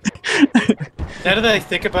that. Now that I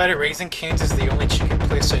think about it, Raising Cane's is the only chicken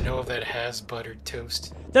place I know of that has buttered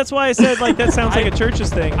toast. That's why I said like that sounds like a church's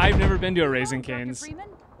thing. I've never been to a Raising Cane's.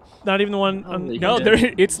 Not even the one. On, Holy No,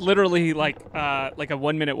 shit. it's literally like a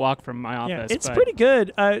 1 minute walk from my office. yeah, it's but pretty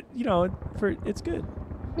good. You know, it's good.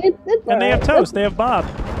 It's And they have alright. toast. They have Bob.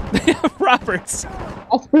 Roberts.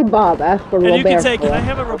 Ask for Bob. Ask for And Roberto. you can say, "Can I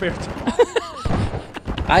have a Roberto?"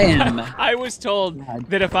 I am. I was told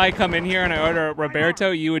that if I come in here and I order a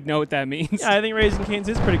Roberto, you would know what that means. Yeah, I think Raising Cane's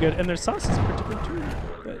is pretty good, and their sauce is pretty good too.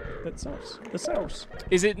 That sauce, the sauce.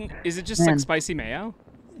 Is it just Man. like spicy mayo?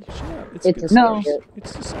 Shut up. It's good. a No. secret.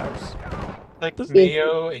 It's the sauce. Like This-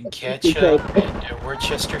 mayo and ketchup great. and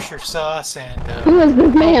Worcestershire sauce and Who is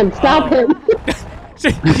this man? Stop Oh. him!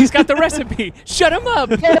 He's got the recipe. Shut him up.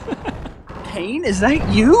 Kane, is that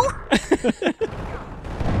you?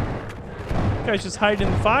 Guy's just hiding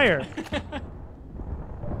in the fire.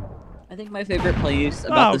 I think my favorite place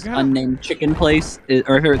about Oh, this God. unnamed chicken place,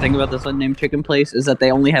 or favorite thing about this unnamed chicken place, is that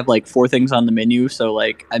they only have like 4 things on the menu, so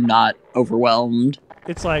like I'm not overwhelmed.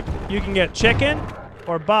 It's like you can get chicken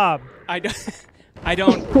or Bob. I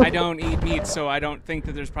don't eat meat, so I don't think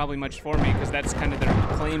that there's probably much for me because that's kind of their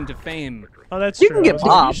claim to fame. Oh, that's You true. can get I was like,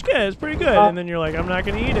 Bob. You should get it. It's pretty good. And then you're like, I'm not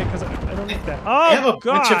gonna eat it because I don't eat that. they have Oh a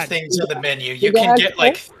God! bunch of things on the menu. You You can guys get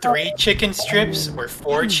like think- 3 chicken strips or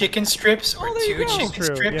 4 chicken strips or Oh, there you 2 go. chicken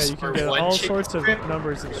True. strips Yeah, you or can get 1 all chicken sorts of strip.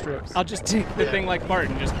 numbers of strips. I'll just take the thing like Bart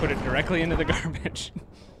and just put it directly into the garbage.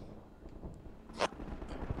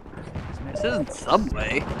 This isn't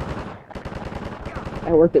Subway.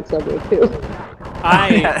 I worked at Subway too.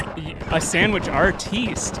 A sandwich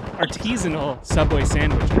artisanal Subway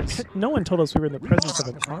sandwiches. No one told us we were in the presence of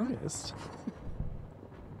an artist.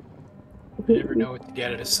 You never know what to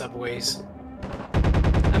get at a Subway's.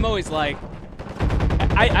 I'm always like,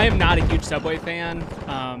 I am not a huge Subway fan,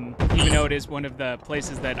 even though it is one of the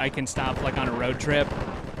places that I can stop like on a road trip.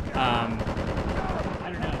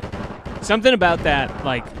 I don't know. Something about that,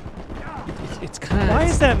 like, it's kind of. Why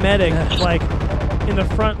is that medic like in the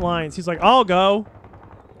front lines? He's like, I'll go.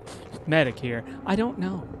 medic here? I don't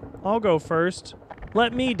know. I'll go first.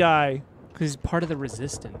 Let me die. Because he's part of the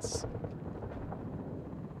resistance.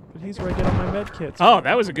 But he's where I get all my med kits. Oh,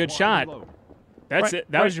 that was a good shot. That's Right-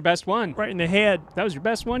 it. That was your best one. Right in the head. That was your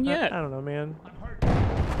best one yet. I don't know, man.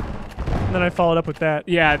 And then I followed up with that.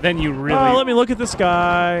 Yeah, then you really, Oh, let me look at this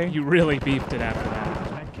guy. you really beefed it after that.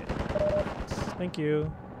 Thank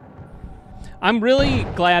you. I'm really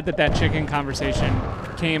glad that that chicken conversation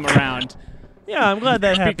came around Yeah, I'm glad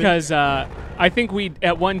that happened. because I think we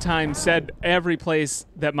at one time said every place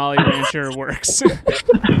that Molly Rancher works.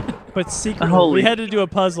 But secretly, Holy- we had to do a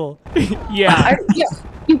puzzle. Yeah. Yeah,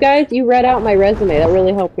 you guys, you read out my resume. That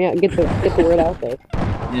really helped me out. Get the word out there.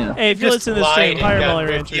 Yeah. Hey, if you Just listen to this lied stream, and hire got Molly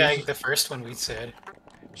rid- Ranchers. Yeah, the first one we said.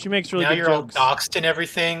 She makes really Now good you're all jokes. doxxed and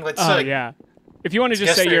everything. Let's Oh yeah. If you want to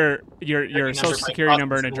just Guess say their- your number social by security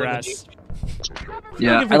number and possibility. address.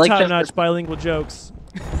 Yeah, Looking I for like top-notch that. bilingual jokes.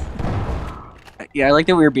 Yeah, I like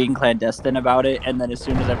that we were being clandestine about it, and then as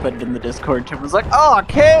soon as I put it in the Discord, Tim was like, "Oh,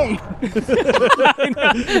 Kane!"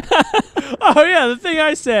 Oh yeah, the thing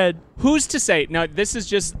I said. Who's to say? Now, this is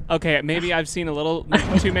just okay. Maybe I've seen a little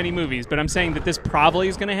too many movies, but I'm saying that this probably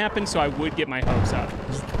is going to happen, so I would get my hopes up.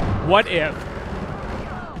 What if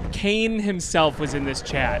Kane himself was in this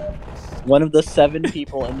chat, One of the 7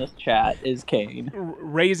 people in this chat is Kane.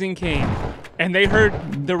 raising Kane, and they heard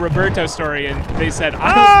the Roberto story, and they said, Oh,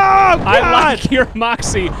 I God! like your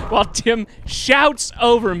moxie," while Tim shouts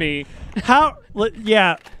over me. How?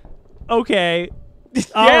 Yeah. Okay.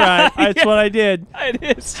 All right, that's what I did.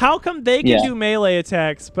 It is. How come they can do melee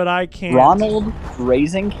attacks, but I can't? Ronald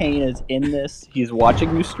Raising Cane is in this. He's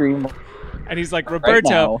watching you stream. And he's like, Right Roberto,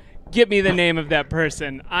 now. give me the name of that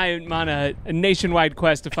person. I'm on a nationwide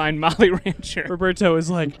quest to find Molly Rancher. Roberto is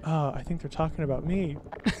like, oh, I think they're talking about me.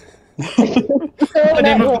 The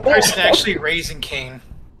name of the person actually Raising Cane.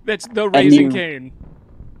 That's the Raising you- Cane.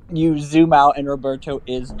 You zoom out, and Roberto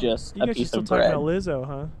is just You a guys are piece still of talking bread. about Lizzo,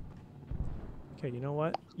 huh? Okay, you know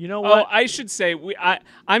what? You know Oh, what? I should say,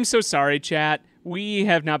 I'm so sorry, chat. We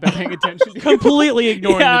have not been paying attention to you. Completely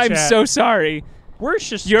ignoring Yeah, the I'm chat. so sorry. We're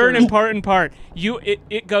just You're an important part.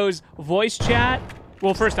 It goes voice chat.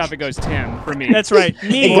 Well, first off, it goes Tim for me. That's right.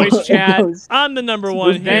 Me. Voice chat, I'm the number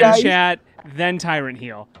one. then here. chat, then Tyrant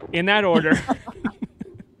Heel. In that order. How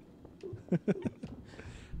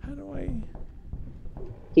do I?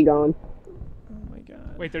 Keep going. Oh my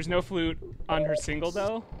god. Wait, there's no flute on her single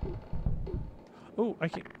though. Oh,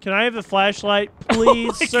 can I have the flashlight,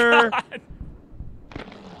 please, sir? God.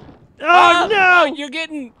 Oh no! You're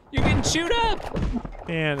getting chewed up.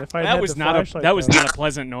 Man, if I That had was the not flashlight, that was though. not a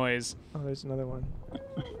pleasant noise. Oh, there's another one.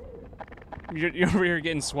 You're over here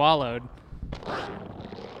getting swallowed.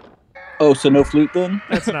 Oh, so no flute then?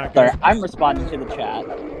 That's not Sorry, good. I'm responding to the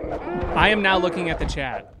chat. I am now looking at the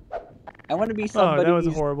chat. I want to be Oh, somebody that was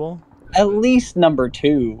horrible. at least number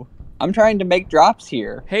 2. I'm trying to make drops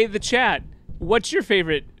here. Hey, the chat. What's your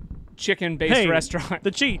favorite chicken-based Hey, restaurant?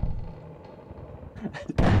 the cheat.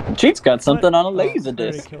 Cheat's got something on a laser I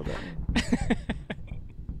already disc. killed that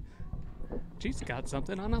one. She's got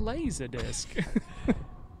something on a laser disc.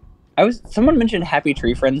 Someone mentioned Happy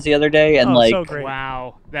Tree Friends the other day, and Oh, like so great.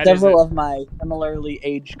 Wow, that is several of my similarly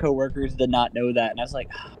aged coworkers did not know that, and I was like,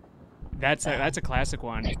 that's a classic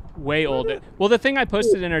one. Way old. Well, the thing I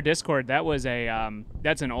posted in our Discord, that was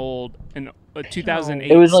that's an old a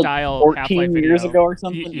 2008 it was like style 14 Half-Life video. years ago or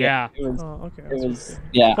something. Yeah. It was. Oh, okay. It was. okay.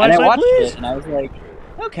 Yeah, and I Flashlight, watched please? it, and I was like,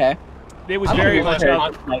 okay. It was I'm very gonna much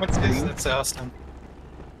watch up. it. Like, What's this? That's awesome.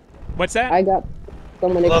 What's that? I got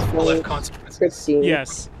someone Love explain consequences. Christine.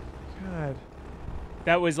 Yes. God.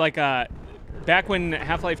 That was like back when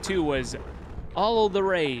Half-Life 2 was all the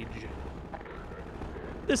rage.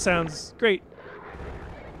 This sounds great.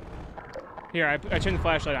 Here, I turned the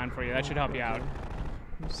flashlight on for you. That should help you out.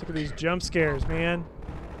 I'm sick of these jump scares, man.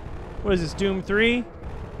 What is this, Doom 3?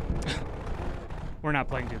 We're not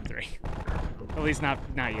playing Doom 3. At least not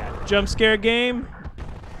yet. Jump scare game?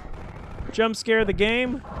 Jump scare the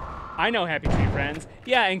game? I know Happy Tree Friends.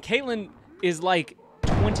 Yeah, and Caitlin is like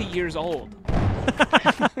 20 years old.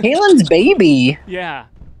 Caitlin's baby. Yeah.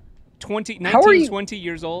 19, How are you- 20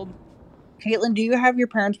 years old? Caitlin, do you have your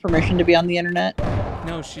parents' permission to be on the internet?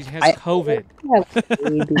 No, she has I- COVID.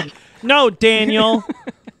 No, Daniel.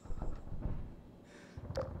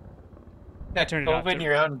 Yeah, Turn it off, when Tim.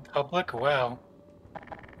 you're out in public, wow.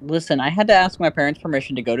 Listen, I had to ask my parents'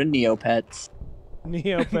 permission to go to Neopets.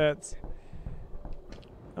 Neopets.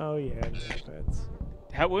 Oh, yeah, Neopets.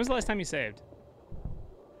 When was the last time you saved?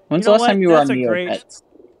 When's You know the last what? time you were on That's a great- Neopets?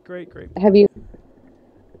 Great. Have you?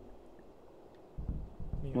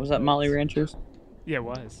 What was that, Molly Ranchers? Yeah, it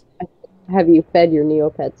was. Have you fed your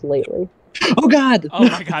Neopets lately? Oh God! Oh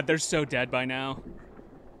my god, they're so dead by now.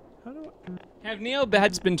 How do Have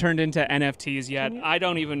Neobeds been turned into NFTs yet? I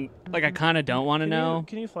don't even, like, I kind of don't want to know.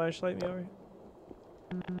 Can you flashlight me over?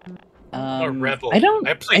 A rebel. I don't.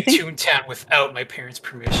 I played think, Toontown without my parents'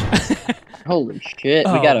 permission. Holy shit!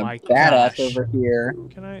 We Oh got a my badass gosh. over here.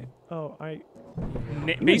 Can I? Oh,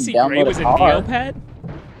 Macy download Gray a was a car. Neopet?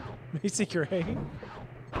 Macy Gray.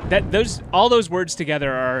 All those words together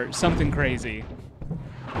are something crazy.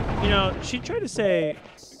 You know, she tried to say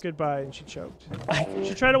goodbye and she choked.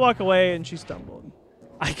 She tried to walk away and she stumbled.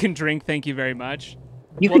 I can drink, thank you very much.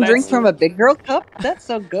 You Well, can drink that's- from a big girl cup. That's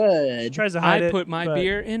so She good. tries to hide I it. put my but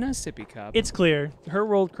beer in a sippy cup. It's clear. Her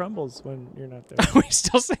world crumbles when you're not there. Are we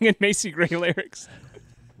still singing Macy Gray lyrics?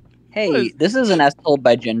 Hey, this is an S told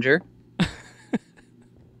by Ginger.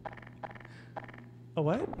 A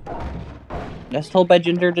what? S told by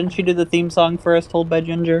Ginger. Didn't she do the theme song for S told by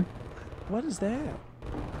Ginger? What is that?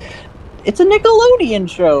 It's a Nickelodeon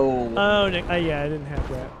show. Oh, yeah, I didn't have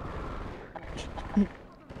that.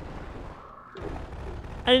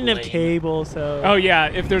 I didn't have Lame. cable, so. Oh yeah,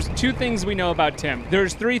 if there's two things we know about Tim,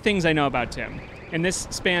 there's three things I know about Tim. And this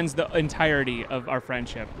spans the entirety of our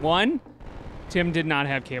friendship. One, Tim did not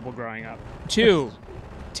have cable growing up. Two,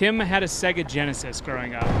 Tim had a Sega Genesis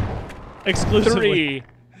growing up. Exclusively. Three,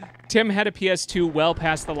 Tim had a PS2 well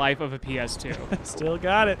past the life of a PS2. Still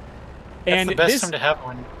got it. That's And the best this, time to have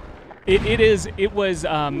one. it was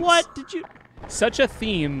What did you? such a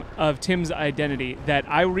theme of Tim's identity that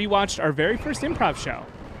I rewatched our very first improv show.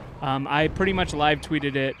 I pretty much live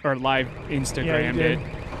tweeted it or live Instagrammed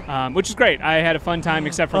it, which is great. I had a fun time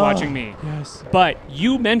except for watching me. Yes. But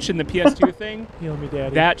you mentioned the PS2 thing. Heal me,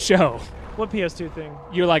 Daddy. That show. What PS2 thing?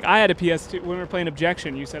 You're like, I had a PS2 when we were playing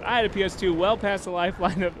Objection. You said I had a PS2 well past the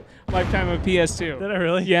lifetime of PS2. Did I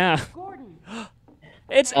really? Yeah.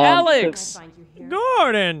 It's Alex.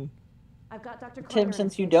 Gordon. I've got Dr. Tim,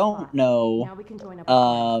 since you don't know, Now we can join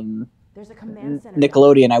up. There's a command center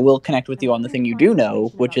Nickelodeon, I will connect with you on the thing you do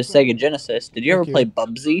know, which is Sega Genesis. Did you ever play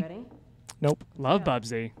Bubsy? Ready? Nope. Love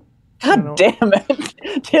Bubsy. God damn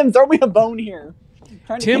it. Tim, throw me a bone here.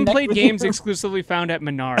 Tim played games exclusively found at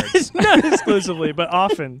Menards. Not exclusively, but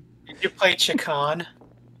often. Did you play Chicon?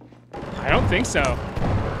 I don't think so.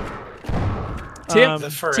 Tim, The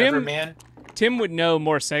Forever Man? Tim would know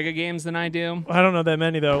more Sega games than I do. I don't know that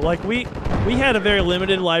many though. Like we had a very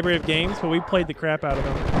limited library of games, but we played the crap out of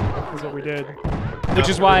them. Is what we did. Which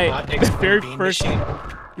is why Robotnik's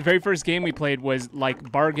the very first game we played was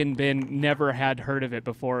like bargain bin. Never had heard of it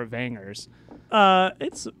before. Vangers.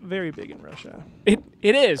 It's very big in Russia. It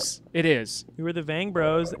is. It is. We were the Vang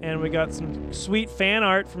Bros, and we got some sweet fan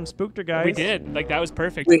art from SPOOKTER-GUEST. We did. Like that was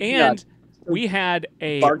perfect. Wait, and we had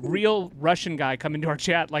a real Russian guy come into our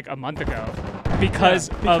chat like a month ago because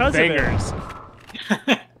of Vangers.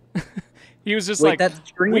 He was just Wait, like, that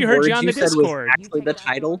string we of heard words you on the said was Discord. actually the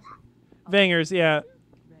title? Vangers, yeah.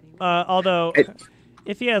 Although,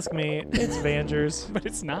 if you ask me, it's Vangers. But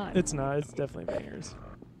it's not. It's not. It's definitely Vangers.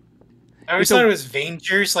 I always thought it was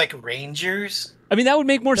Vangers, like Rangers. I mean, that would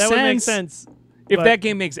make more That sense. would make sense. If but- that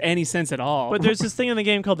game makes any sense at all. But there's this thing in the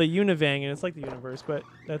game called the Univang, and it's like the universe, but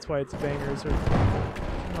that's why it's Vangers.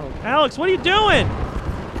 Oh, Alex, what are you doing?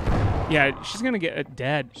 Yeah, she's gonna get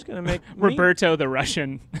dead. She's gonna make Roberto the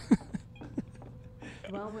Russian.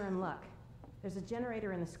 Well, we're in luck. There's a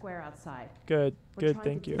generator in the square outside. Good, We're good, trying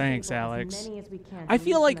thank to you. Thanks, disable as Alex. many as we can I to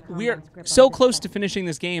feel loosen like the we're Command's grip on so this close site. to finishing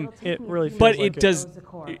this game, It'll take It me a really few feels but like it does. Close the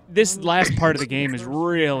core. This Then we last can part of the first game is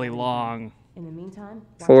really long. In the meantime,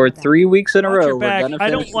 watch For your back. 3 weeks in a Watch row, your we're back. gonna I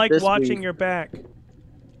finish don't like this watching week. your back.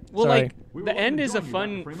 Well, Sorry. like the end is a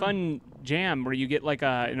fun jam where you get like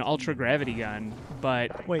an ultra gravity gun,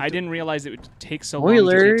 but Wait, I didn't realize it would take so long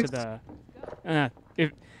to get to the.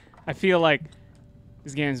 I feel like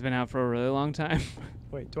this game's been out for a really long time.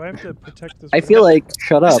 Wait, do I have to protect this? I feel like,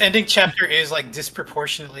 shut This up. ending chapter is like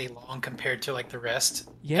disproportionately long compared to like the rest.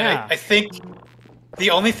 And Yeah. I think the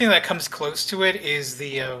only thing that comes close to it is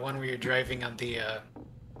the one where you're driving on the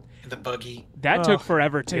buggy. That Oh, took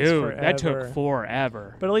forever takes too. That took forever.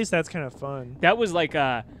 forever. But at least that's kind of fun. That was like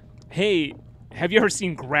hey, have you ever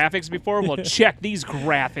seen graphics before? Well, check these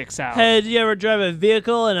graphics out. Hey, did you ever drive a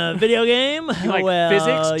vehicle in a video game? like well,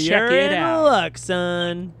 physics? Check you're it in out. luck,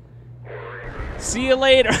 son. See you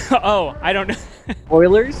later. Oh, I don't know.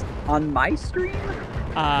 Spoilers on my stream?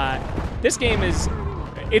 This game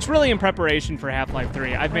it's really in preparation for Half-Life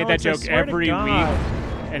 3. I've made that Alex, I joke swear to every week,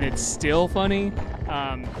 God. and it's still funny.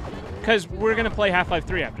 Because we're going to play Half-Life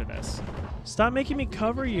 3 after this. Stop making me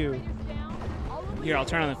cover you. Here, I'll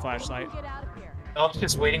turn on the flashlight. I was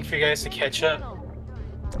just waiting for you guys to catch up.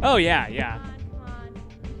 Oh, yeah.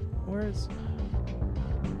 Where's...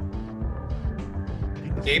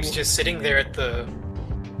 Gabe's just sitting there at the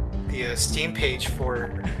Steam page for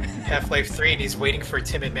Half-Life 3, and he's waiting for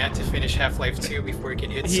Tim and Matt to finish Half-Life 2 before he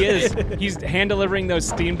can hit He is. He's hand-delivering those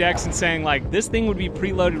Steam Decks and saying, like, this thing would be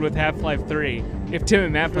preloaded with Half-Life 3 if Tim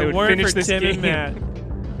and Matt If it would weren't finish for this Tim game. and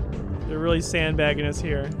Matt. They're really sandbagging us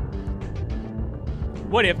here.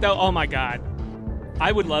 What if, though? Oh, my God.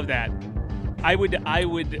 I would love that. I would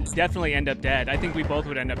definitely end up dead. I think we both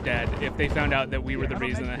would end up dead if they found out that we were the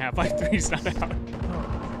reason that Half-Life 3 is not out.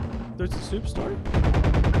 There's a soup store?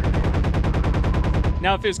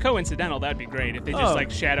 Now, if it was coincidental, that'd be great. If they just, like,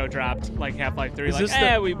 shadow dropped, like, Half-Life 3, Is like, this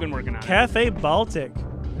the we've been working on Cafe Baltic. it.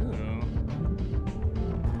 Ooh.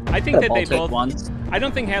 I think that they Baltic both... once. I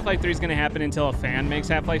don't think Half-Life 3 is going to happen until a fan makes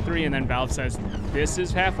Half-Life 3, and then Valve says, this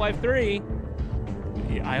is Half-Life 3.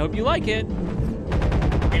 I hope you like it.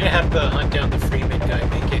 You're gonna have to hunt down the Freeman guy,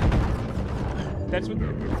 make it. That's what...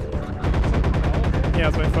 Yeah,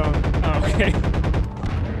 it's my phone. Oh, okay.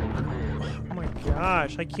 Oh my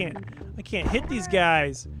gosh, I can't hit these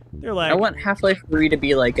guys. They're like... I want Half-Life 3 to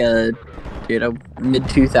be like a,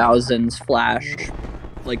 mid-2000s Flash,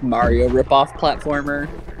 like Mario ripoff platformer.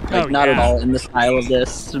 Like, not at all in the style of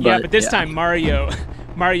this. But this time Mario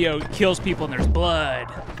kills people and there's blood.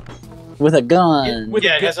 With a gun.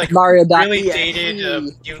 It has like Mario really .exe. dated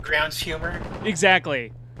Newgrounds humor.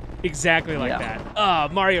 Exactly like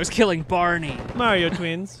that. Mario's killing Barney. Mario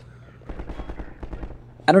twins.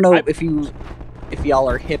 I don't know if y'all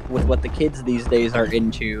are hip with what the kids these days are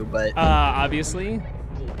into, but obviously.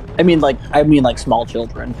 I mean like small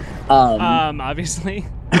children. Obviously.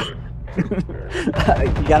 You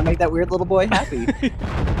gotta make that weird little boy happy.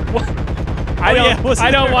 What? I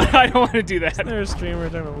don't want to do that. There's a streamer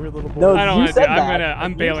talking about weird little boy. No, I don't you want to do said it.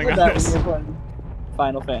 I'm You bailing said on that this. when you were playing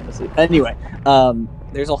Final Fantasy. Anyway,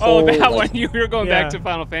 there's a whole. Oh, that like, one. You were going back to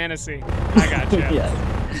Final Fantasy. I got you. Yeah,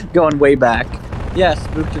 going way back. Yeah,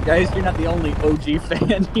 Spookter guys, you're not the only OG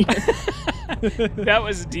fan here. That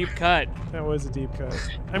was a deep cut. That was a deep cut.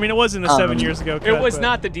 I mean, it wasn't a 7 years ago cut. It was but...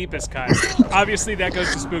 not the deepest cut. Obviously, that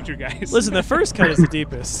goes to Spookter guys. Listen, the first cut is the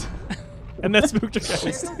deepest. And that's Spookter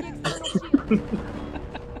guys.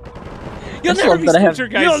 You'll never be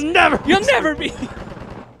Spookter guys. You'll never be.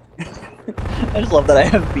 I just love that I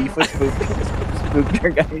have beef with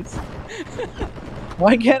Spookter guys.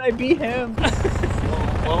 Why can't I be him?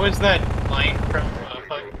 What was that line from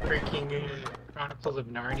freaking Chronicles of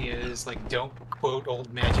Narnia? Is like, don't quote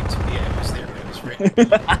old magic to me. I was there when it was written.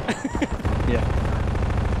 Yeah.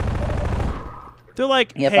 They're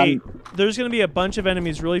like, Yep, hey, there's going to be a bunch of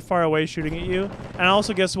enemies really far away shooting at you. And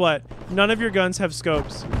also, guess what? None of your guns have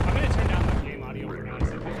scopes. I'm going to turn down the game audio for now.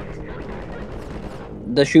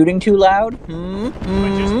 The shooting too loud?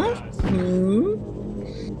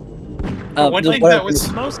 One thing that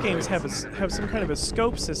was Most games have some kind of a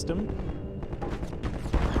scope system.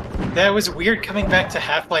 That was weird coming back to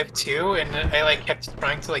Half-Life 2, and I like kept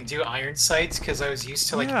trying to like do iron sights because I was used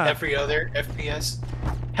to like every other FPS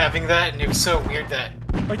having that, and it was so weird that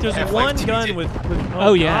like there's Half-Life one 2 gun did. with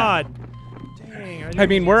Oh, yeah. God. Dang, I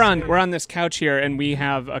mean, we're on this couch here, and we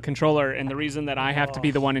have a controller, and the reason that I have to be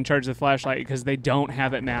the one in charge of the flashlight because they don't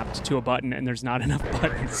have it mapped to a button, and there's not enough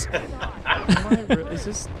buttons.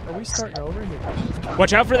 Are we starting over here?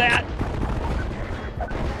 Watch out for that!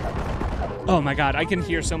 Oh my God, I can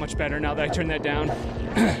hear so much better now that I turned that down.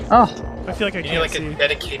 Oh, I feel like I You need can't like see. a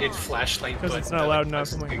dedicated flashlight Because button it's not that, loud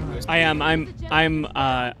like, enough. presses I am.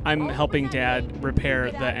 I'm helping Dad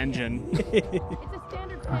repair the engine. It's a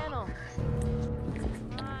standard panel.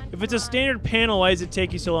 If it's a standard panel, why does it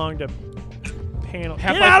take you so long to panel? Get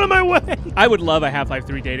Half-Life- out of my way! I would love a Half-Life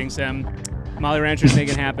 3 dating sim. Molly Ranchers make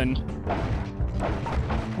it happen.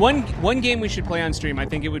 One game we should play on stream, I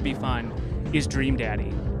think it would be fun, is Dream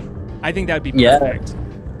Daddy. I think that would be perfect.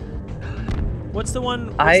 What's the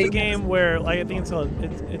one? What's the game where like I think it's your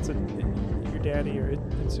daddy or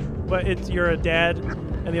you're a dad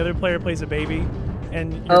and the other player plays a baby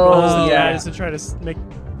and your goal as the dad is to try to make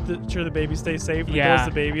sure the baby stays safe. The goal as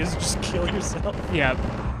the baby is to just kill yourself. Yeah.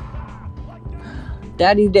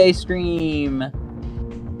 Daddy Day stream.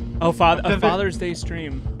 Oh, Father's Day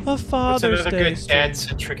stream. A It's Father's another Day good stream.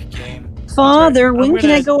 dad-centric game. Father, when can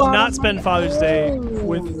I go out? Not spend Father's Day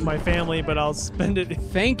with my family, but I'll spend it.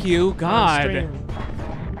 Thank you, on God. stream.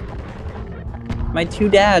 My two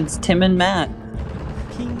dads, Tim and Matt.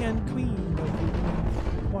 King and queen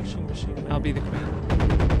of the washing machine. I'll be the queen.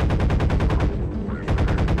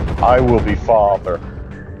 I will be father.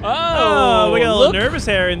 Oh, we got a little look, nervous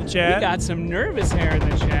hair in the we chat. got some nervous hair in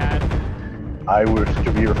the chat. I wish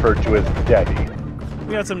to be referred to as daddy.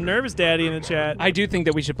 We got some nervous daddy in the chat. I do think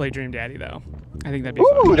that we should play Dream Daddy, though. I think that'd be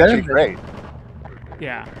Ooh, fun. that'd be great.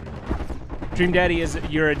 Yeah. Dream Daddy is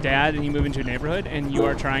you're a dad and you move into a neighborhood and you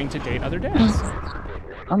are trying to date other dads.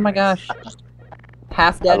 Oh my gosh.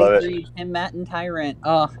 Half I love Daddy it. 3, Tim, Matt, and Tyrant.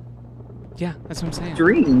 Oh, Yeah, that's what I'm saying.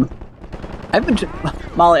 dream.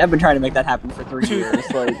 Molly, I've been trying to make that happen for 3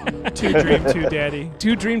 years. Like, Two dream, two daddy.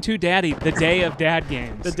 Two Dream, Two Daddy, the day of dad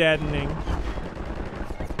games. The daddening.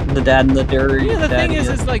 the dad and the dirty. Yeah, the thing daddy.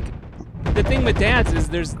 is like, the thing with dads is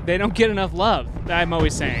they don't get enough love. I'm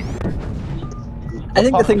always saying. I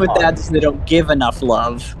think the thing with dads is they don't give enough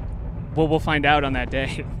love. Well, we'll find out on that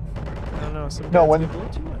day. I don't know. Some No, dads when- give a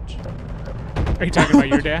little too much. Are you talking about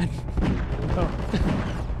your dad? Oh,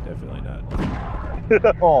 definitely not.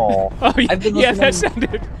 Oh, Oh, I've been yeah, that listening-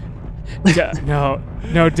 sounded.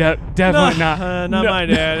 Definitely not. Not No, my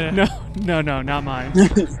dad. No, not mine.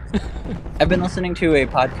 I've been listening to a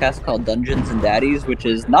podcast called Dungeons and Daddies, which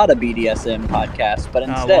is not a BDSM podcast, but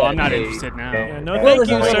instead. Well, I'm not a- interested now. Yeah, no, Well, Well, thank there's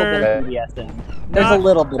a you, little sir. bit of BDSM. There's Not a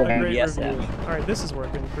little bit of a great BDSM. review. All right, this is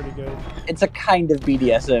working pretty good. It's a kind of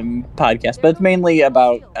BDSM podcast, but it's mainly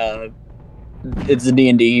about it's a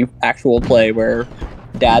D&D actual play where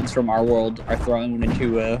dads from our world are thrown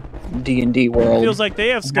into a D&D world. Feels like they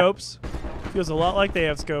have scopes. Feels a lot like they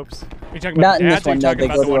have scopes. Are you talking about Not the in dads this or are one, you no, talking they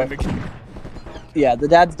about go the to one a- in the Yeah, the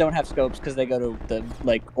dads don't have scopes because they go to the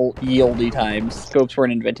ye olde times. Scopes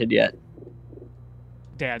weren't invented yet.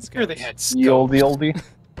 dad's Sure, they scopes? had the scopes. oldie.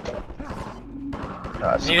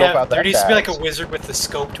 Scope out that there needs to be like gas. a wizard with the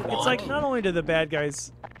scoped wand. It's like not only do the bad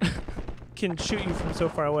guys can shoot you from so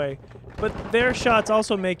far away, but their shots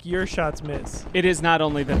also make your shots miss. It is not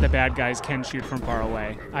only that the bad guys can shoot from far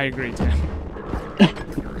away. I agree, Tim.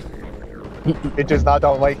 It does not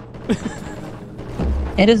only.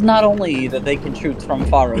 It is not only that they can shoot from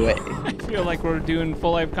far away. I feel like we're doing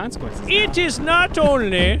full life consequences. It is not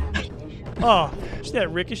only. Oh, see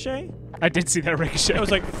that ricochet? I did see that ricochet. I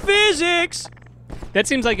was like, physics! That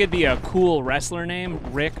seems like it'd be a cool wrestler name,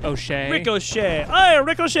 Rick O'Shea. Ricochet. Hey,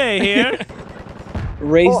 Ricochet here.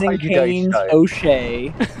 Raising Oh, Cane's Dice.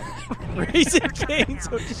 O'Shea. Raising Cane's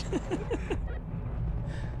O'Shea.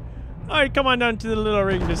 Alright, come on down to the little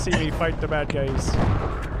ring to see me fight the bad guys.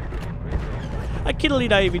 A kiddly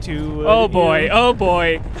divey too. Oh boy, oh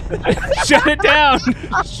boy. Shut it down.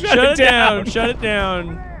 Shut it down. Shut it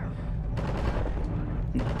down.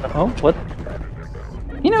 Oh, what?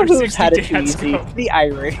 You know who's 360 had it dance easy? go. The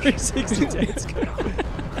Irish. 360 dance go.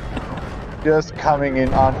 Just coming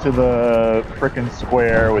in onto the frickin'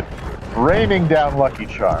 square with raining down Lucky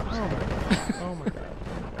Charms. Oh my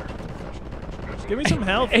god. Give me some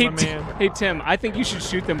health, Hey, my man. hey Tim, I think you should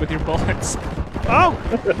shoot them with your bullets. Oh!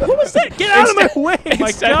 What was that? Get out of my way! My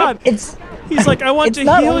instead god! It's He's like, I want It's to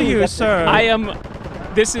not heal only you, that- sir. I am.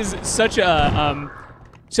 This is such a.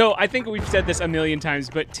 So I think we've said this a million times,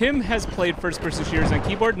 but Tim has played first-person shooters on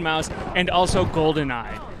keyboard and mouse, and also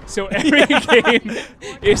GoldenEye. So every game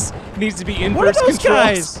needs to be What are inverse those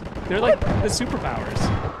controls. guys? They're like the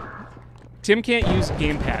superpowers. Tim can't use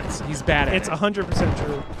gamepads. He's bad at It's it. 100%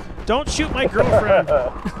 true. Don't shoot my girlfriend.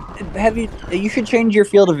 have you should change your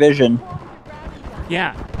field of vision.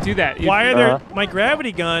 Yeah, do that. Why are there my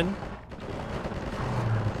gravity gun?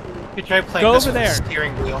 You try playing Go this over with there. the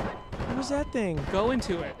steering wheel. What was that thing? Go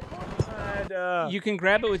into it. God, You can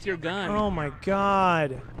grab it with your gun. oh my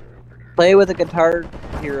god. Play with a Guitar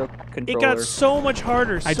Hero controller. It got so much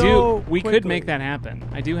harder I so do. We could quickly. make that happen.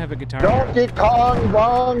 I do have a guitar. Donkey Kong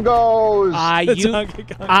bongos! I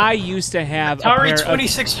used to have a Atari pair of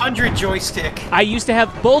 2600 joystick. I used to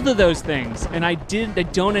have both of those things, and I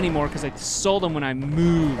don't anymore because I sold them when I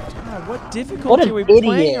moved. God, what difficulty What an are we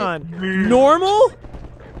playing idiot. on? Normal?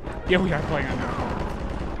 Yeah, we are playing on normal.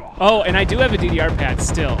 Oh, and I do have a DDR pad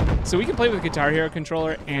still, so we can play with a Guitar Hero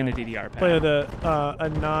controller and a DDR pad. Play with a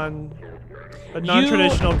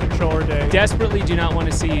non-traditional controller day. Desperately do not want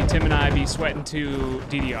to see Tim and I be sweating to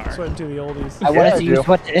DDR. Sweating to the oldies. I Yeah, wanted I to use do.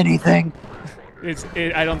 what to anything.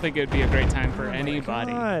 I don't think it would be a great time for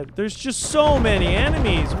anybody. God, there's just so many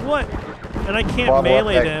enemies. What? And I can't Bubble up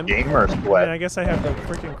melee that them. gamer I mean, sweat. I guess I have the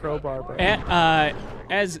freaking crowbar. But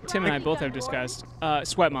As Tim and I both have discussed,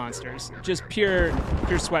 sweat monsters. Just pure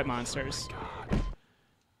sweat monsters.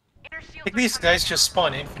 I think these guys just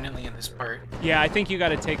spawn infinitely in this part. Yeah, I think you got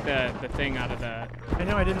to take the thing out of the. I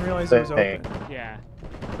know I didn't realize it was open. Yeah.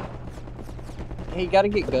 Hey, you gotta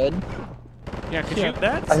get good. Yeah, could Yeah, you?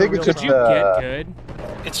 that's I think a it's real just, Could you problem. get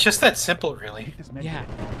good? It's just that simple, really. Yeah.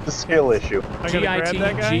 The skill issue. I gotta grab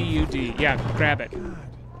that guy? GITGUD. Yeah, grab it.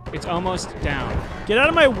 It's almost down. Get out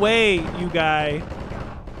of my way, you guy.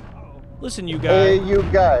 Listen, you guy. Hey, you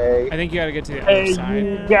guy. I think you got to get to the other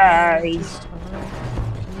side. guys.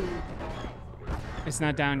 It's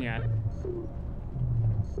not down yet.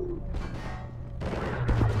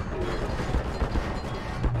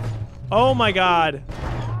 Oh my god.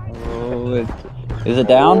 Oh, is it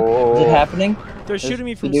down? Is it happening? They're Is shooting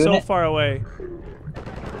me he from doing so it? far away.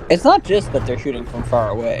 It's not just that they're shooting from far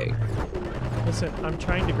away. Listen, I'm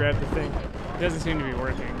trying to grab the thing. It doesn't seem to be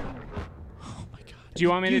working. Oh my god. Do you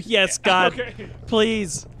want me to? Yes, God. Okay.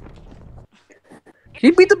 Please. Can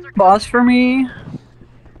you beat the boss for me?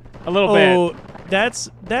 A little Oh, bit. that's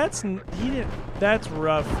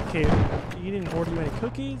rough, kid. You didn't order you any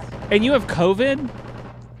cookies? And you have COVID?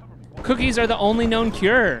 Cookies are the only known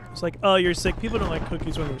cure. It's like, oh, you're sick. People don't like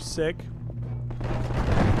cookies when they're sick.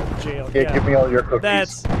 Jail. Yeah, give me all your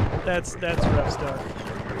cookies. That's rough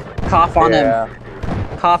stuff. Cough on Yeah.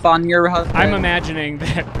 him. Cough on your husband. I'm imagining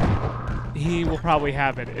that he will probably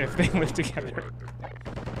have it if they live together.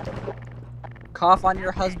 Cough on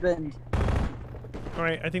your husband. All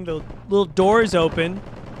right, I think the little door is open,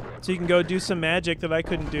 so you can go do some magic that I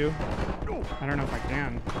couldn't do. I don't know if I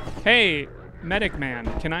can. Hey, medic man,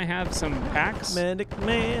 can I have some packs? Medic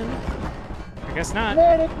man. I guess not.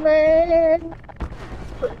 Medic man.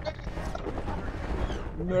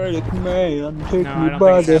 Medic man, take No, I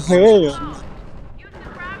don't think it's hand. Use the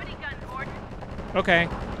gravity gun, Gordon. Okay.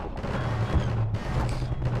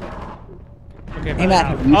 Okay. Hey, Matt,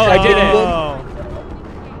 fine. have you Oh, I tried did getting it. good? Oh.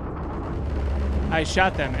 I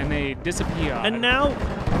shot them and they disappeared. And now,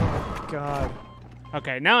 oh God.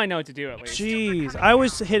 Okay, now I know what to do at least. Jeez, I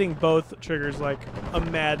was hitting both triggers like a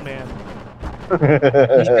madman. Did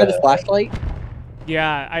you try the flashlight?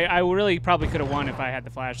 Yeah, I really probably could have won if I had the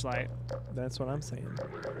flashlight. That's what I'm saying.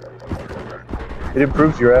 It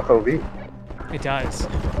improves your FOV. It does.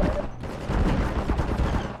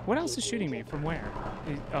 What else is shooting me? From where?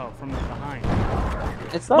 Oh, from behind.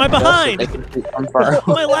 It's My not behind! just that they can shoot from far.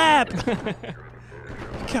 My lap!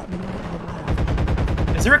 Got me.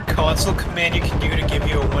 Is there a console command you can do to give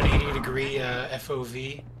you a 180-degree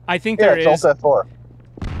FOV? I think Yeah, there it's is. Alt F4.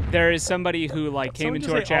 There is somebody who like came Someone into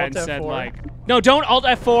just our say chat and Alt said F4? like, "No, don't Alt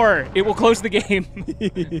F4. It will close the game."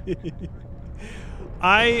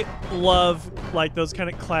 I love like those kind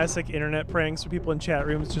of classic internet pranks where people in chat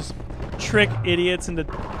rooms just trick idiots into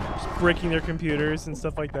just breaking their computers and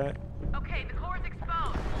stuff like that. Okay, the core's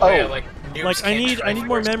exposed. Oh, yeah, like noobs Like I can't need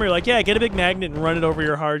more Triforce. memory. Like yeah, get a big magnet and run it over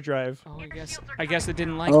your hard drive. Oh, I guess it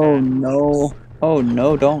didn't like Oh that. no. Oh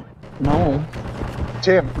no, don't. No.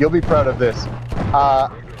 Tim, you'll be proud of this.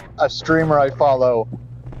 A streamer I follow,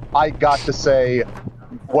 I got to say,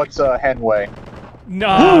 "What's a henway?"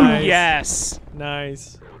 No, Nice. yes.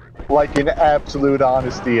 Nice. Like in absolute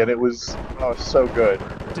honesty, and it was so good.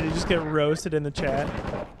 Did he just get roasted in the chat?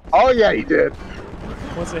 Oh yeah, he did.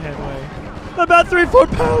 What's a headway? About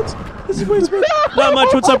 3-4 pounds. This is way too much. Not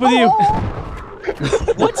much. What's up with you?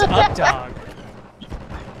 What's up, dog?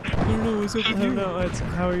 I don't know. What's up with you? No, it's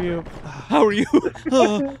how are you? How are you?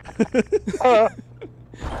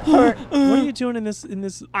 What are you doing in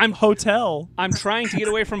this hotel? I'm trying to get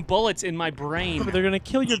away from bullets in my brain. They're gonna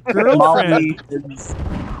kill your girlfriend.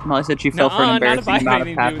 Molly said she fell for an Nuh-uh, not if I embarrassing amount of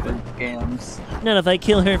had anything to do password scams. Not if I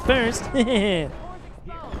kill her first.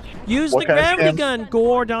 Use What the kind of gravity scam? gun,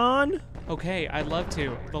 Gordon. Okay, I'd love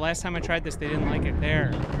to. The last time I tried this, they didn't like it.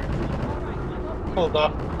 There. Pulled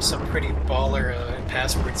up some pretty baller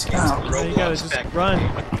password schemes Oh, on So you gotta Roblox just back in the run,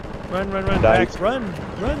 day. run, Nice. back,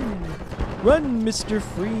 run, Mr.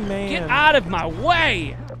 Freeman. Get out of my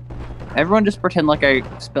way! Everyone just pretend like I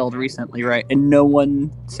spelled recently right, and no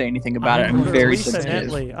one say anything about it. I'm very sensitive.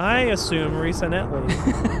 Recently. I assume recently.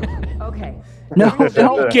 Okay. No,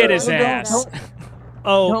 don't Get his ass.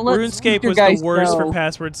 Oh, Don't let RuneScape your was the guys worst for know.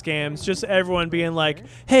 password scams. Just everyone being like,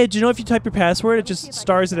 hey, do you know if you type your password, it just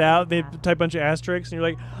stars it out? They type a bunch of asterisks, and you're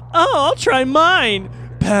like, oh, I'll try mine.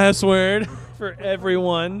 Password for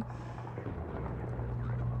everyone.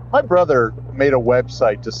 My brother made a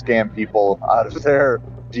website to scam people out of their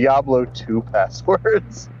Diablo 2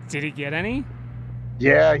 passwords. Did he get any?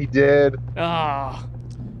 Yeah, he did. Oh.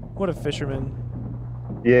 What a fisherman.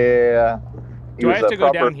 Yeah. He Do I was have a to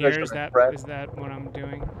go proper down here? Is fisherman that friend. is that what I'm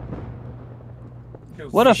doing?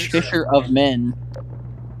 What a fisher of men.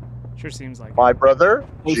 Sure seems like it. My brother?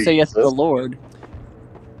 Who saith the Jesus. Lord.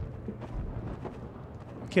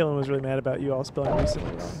 Kalen was really mad about you all spelling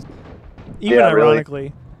recently wrong. Even Yeah, really.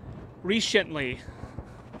 ironically. Recently.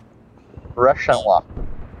 Recently.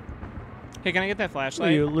 Hey, can I get that Who are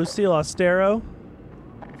flashlight? you, Lucille Ostero?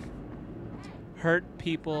 Hurt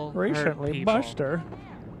people. Recently, hurt people. Buster.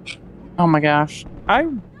 Oh my gosh.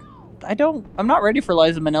 I'm not ready for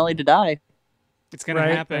Liza Minnelli to die. It's gonna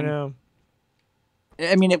Right? happen. I know.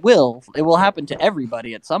 I mean, it will. It will happen to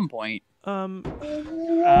everybody at some point. Um,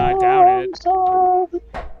 I doubt it.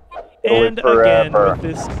 and again, forever. with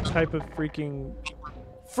this type of freaking...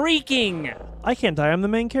 Freaking! I can't die, I'm the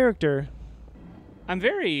main character. I'm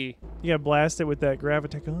very You gotta blast it with that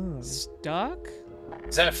gravitic. Oh. stuck.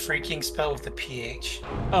 Is that a freaking spell with the PH?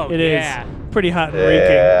 Oh It is yeah. pretty hot and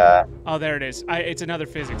reeking. Yeah. Oh, there it is. It's another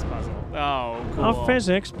physics puzzle. Oh, cool. A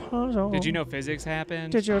physics puzzle. Did you know physics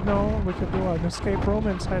happened? Did you know we could do an escape room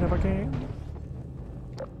inside of a game?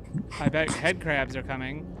 I bet head crabs are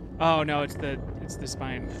coming. Oh no, it's the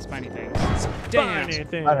spiny things. Damn. Funny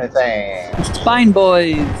thing. Anything. Spine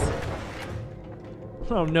boys.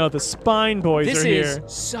 Oh no, the spine boys This are is here.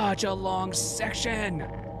 such a long section.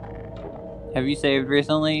 Have you saved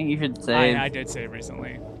recently? You should save. I did save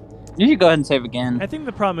recently. You should go ahead and save again. I think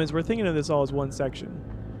the problem is we're thinking of this all as one section.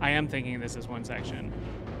 I am thinking this is one section.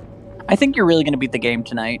 I think you're really going to beat the game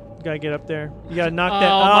tonight. You gotta get up there. You gotta knock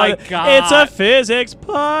that. Oh my God. It's a physics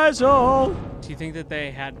puzzle. Do you think that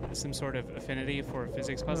they had some sort of affinity for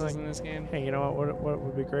physics puzzles in this game? Hey, you know what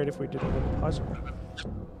would be great if we did a little puzzle?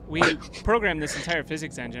 We programmed this entire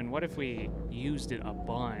physics engine. What if we used it a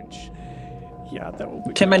bunch? Yeah, that would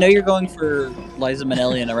be. Tim, I know you're going for Liza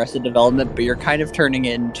Minnelli and Arrested Development, but you're kind of turning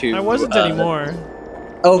into... I wasn't anymore.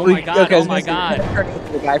 Oh my God, okay, I was oh my gonna say, God. you're turning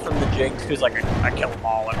into the guy from The Jinx who's like, I kill them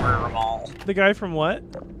all, I murder them all. The guy from what?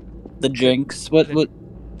 The Jinx? What?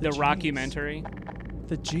 The rockumentary.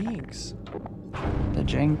 The Jinx. The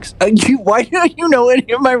Jinx. Why don't you know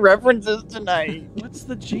any of my references tonight? What's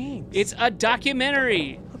the Jinx? It's a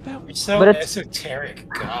documentary. about You're so But it's- esoteric,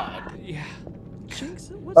 God. Yeah. Jinx.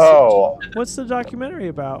 What's the documentary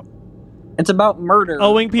about? It's about murder.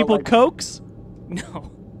 Owing but, people like, cokes?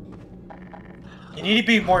 No. You need to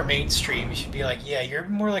be more mainstream. You should be like, yeah, you're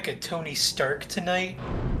more like a Tony Stark tonight.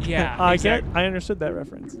 Yeah. I understood that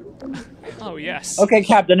reference. Oh yes. Okay,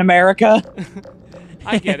 Captain America.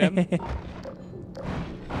 I get him.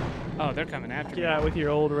 Oh, they're coming after me. Yeah, with your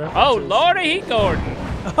old references. Oh, Lordy Gordon.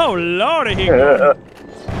 Oh, Lordy, he good.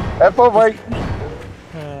 FOV.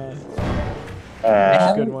 I good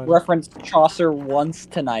haven't one. referenced Chaucer once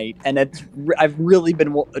tonight, and I've really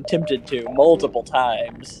been tempted to multiple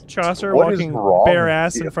times. Chaucer What is walking wrong bare with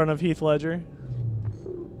ass you? in front of Heath Ledger.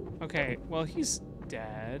 Okay, well he's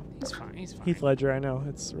dead. He's fine. He's fine. Heath Ledger, I know.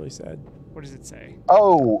 It's really sad. What does it say?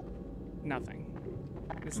 Oh, Nothing.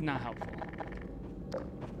 It's not helpful.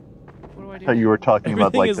 What do I do? I thought you were talking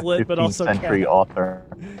about Everything like is the lit, but 15th also century cat. author.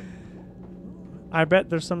 I bet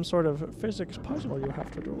there's some sort of physics puzzle you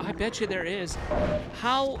have to do. I bet you there is.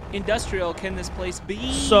 How industrial can this place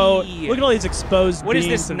be? So, look at all these exposed What is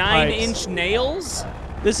beams this, and pipes. 9-inch nails?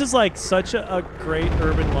 This is like such a great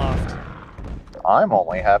urban loft. I'm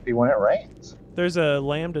only happy when it rains. There's a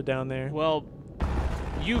lambda down there. Well,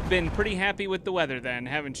 you've been pretty happy with the weather then,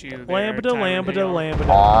 haven't you? there, Lambda, lambda, tyrantheel?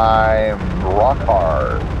 lambda. I'm rock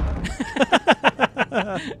hard.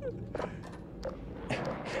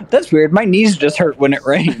 That's weird. My knees just hurt when it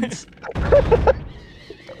rains.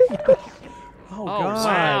 Oh, Oh, God.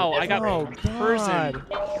 wow, I got oh, person.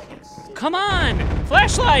 God. Come on!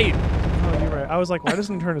 Flashlight! Oh, you're right. I was like, why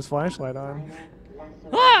doesn't he turn his flashlight on?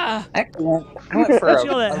 Ah! I went for How'd a, you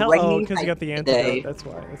know that a hell? rainy Oh, because you got the night antidote. today. That's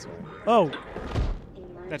why. That's why. Oh,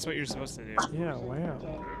 That's what you're supposed to do. yeah.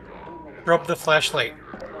 Wow. Rub the flashlight.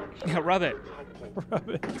 Yeah, rub it. Rub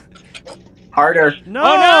it. Harder. No!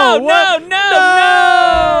 Oh, no, what? no,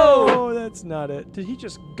 no, No! That's not it. Did he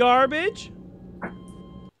just garbage?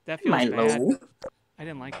 That feels bad. Milo. I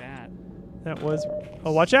didn't like that. That was.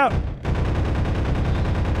 Oh, watch out!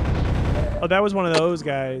 Oh, that was one of those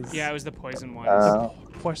guys. Yeah, it was the poison one.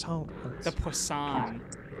 Poisson. The Poisson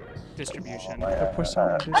distribution. The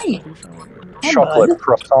Poisson Hey. distribution. Chocolate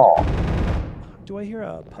croissant. Do I hear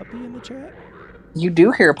a puppy in the chat? You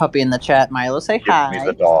do hear a puppy in the chat, Milo. Say Give hi. me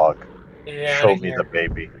the dog. Yeah, Show me the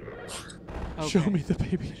baby. Okay. Show me the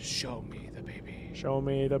baby. Show me the baby. Show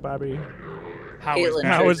me the baby. How is Caitlin.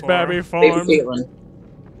 How is baby Baby formed? Caitlin.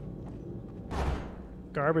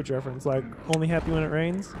 Garbage reference, like only happy when it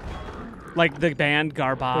rains. Like the band The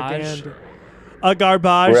Garbage. band. A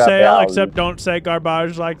garbage We're at sale, value. except don't say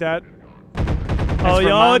garbage like that. Oh, for yo,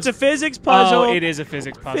 Mom's- it's a physics puzzle. Oh, it is a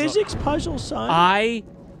physics puzzle. Physics puzzle, son. I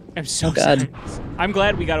am so God. sad. I'm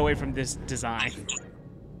glad we got away from this design.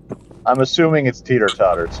 I'm assuming it's teeter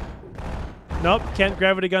totters. Nope, can't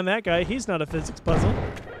gravity gun that guy. He's not a physics puzzle.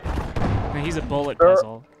 Man, he's a bullet Sure.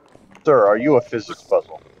 puzzle. Sir, are you a physics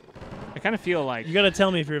puzzle? I kind of feel like You gotta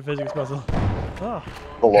tell me if you're a physics puzzle. Oh,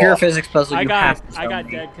 The law. If you're a physics puzzle, I you got have to tell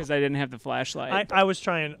me. dead because I didn't have the flashlight. I was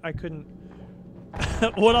trying. I couldn't.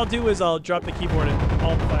 What I'll do is I'll drop the keyboard and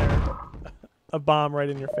alt fire a bomb right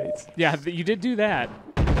in your face. Yeah, you did do that.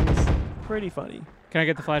 It's pretty funny. Can I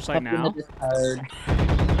get the flashlight Up in the now? discard.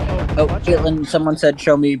 Oh, watch out. Caitlin, someone said,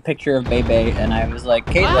 show me a picture of Bebe, and I was like,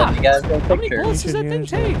 Caitlin, Ah! you gotta take How a many picture. bullets does that thing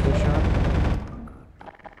take?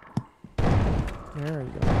 There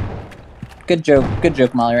you go. Good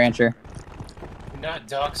joke, Molly Rancher. Do not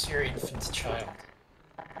dox your infant child.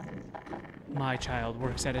 My child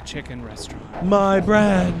works at a chicken restaurant. My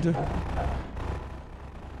brand.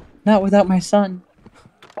 Not without my son.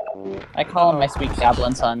 I call him my sweet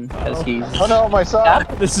goblin son, because he's... Oh no, my son!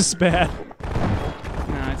 This is bad.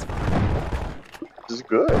 No, it's fine. This is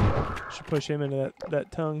good. Should push him into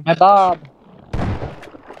that tongue. My Bob.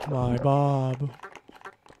 My Bob.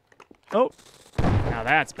 Oh, Now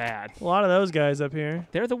that's bad. a lot of those guys up here.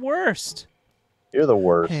 They're the worst. You're the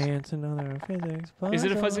worst. And it's another physics puzzle. Is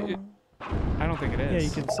it a fuzzy? I don't think it is. Yeah,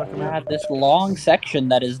 you can suck them I out. have this long section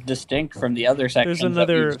that is distinct from the other sections. There's that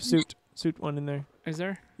another we- suit one in there. Is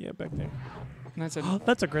there? Yeah, back there. That's a.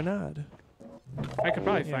 That's a grenade. I could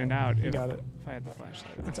probably Yeah, find out you if got it. I had the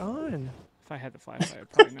flashlight. It's on. If I had the flashlight,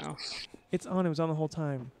 I'd probably know. It's on. It was on the whole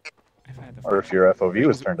time. If I had the Or if your FOV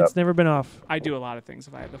was turned up. It's never been off. I do a lot of things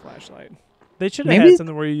if I had the flashlight. They should have Maybe- had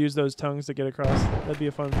something where you use those tongues to get across. That'd be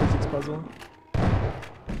a fun physics puzzle.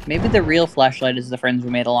 Maybe the real flashlight is the friends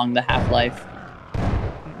we made along the Half-Life.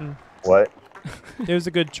 What? It was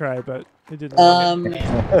a good try, but it didn't.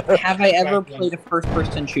 work. Have I ever played a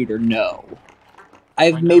first-person shooter? No.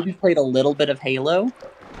 I've maybe played a little bit of Halo.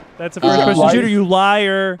 That's a first-person shooter, you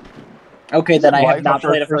liar. Okay, then I have Like not a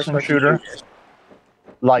played a first-person first-person shooter.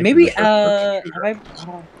 Like Maybe, the first-person have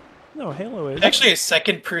I... No, Halo is. It's actually a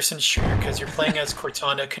second-person shooter because you're playing as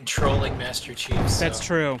Cortana controlling Master Chief. So. That's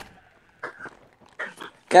true.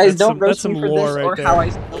 Guys, That's don't some- roast that's me some for lore this right or there. how I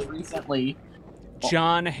spoke recently.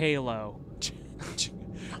 John Halo.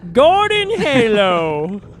 Gordon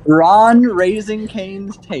Halo. Ron Raising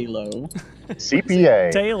Cane's Halo.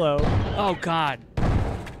 CPA. Halo. Oh God.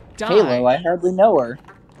 Die. Halo, I hardly know her.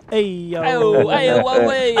 Hey yo. Oh, hey, whoa,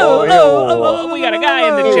 hey, Oh, oh, we got a guy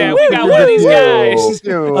in the chat. We got one of these guys.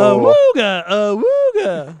 Awooga,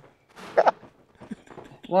 awooga.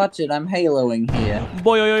 Watch it, I'm Haloing here.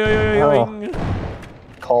 Boy, yo, yo, yo, yo, yo, yo.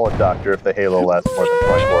 Call a doctor if the Halo lasts more than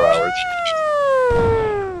 24 hours.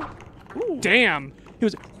 Damn. He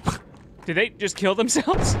was. Did they just kill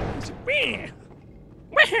themselves?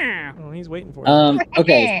 Oh, he's waiting for it.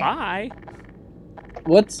 Okay. Bye.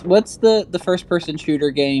 What's the first person shooter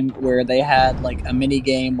game where they had like a mini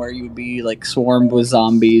game where you would be like swarmed with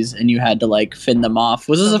zombies and you had to like fend them off?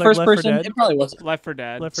 Was this Sounds the like first Left 4 person? Dead. It probably wasn't. Left 4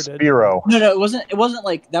 Dead. Left 4 Dead. Spiro. No, it wasn't. It wasn't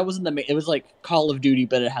like that. Wasn't the. It was like Call of Duty,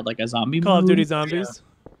 but it had like a zombie. Call of mode. Duty Zombies.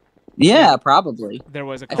 Yeah, probably. There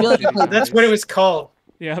was a I Call feel of like Duty That's what it was called.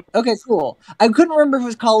 Yep. Okay, cool. I couldn't remember if it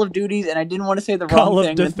was Call of Duty, and I didn't want to say the Call wrong of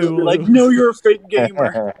thing. And people were Cthulhu. like, no, you're a fake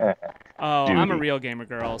gamer. Oh, I'm a Duty. real gamer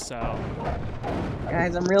girl, so.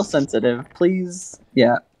 Guys, I'm real sensitive. Please, yeah.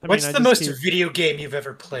 I mean, What's I the just most keep- video game you've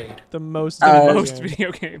ever played? The most. Most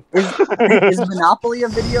video video game. game. Is Monopoly a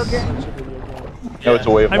video game? Such a video game. No, it's a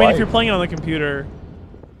way of I mean, life. if you're playing it on the computer,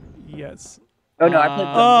 yes. Oh no, I played.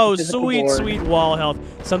 the Oh, physical sweet, board. sweet wall health.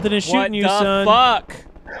 Something is What shooting you, the son. fuck?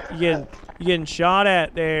 You getting shot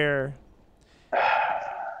at there.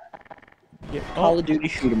 Call of Duty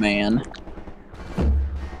Shoot a Man.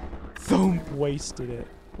 Thump. Wasted it.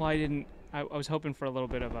 Well, I didn't. I was hoping for a little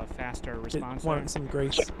bit of a faster response. Want some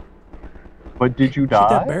grace. Shoot But did you that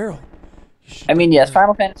die? barrel. I mean, yes,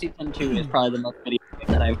 Final Fantasy X-2 is probably the most video game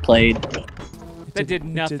that I've played. That did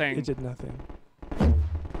nothing. It did nothing.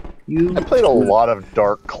 You I played a lot of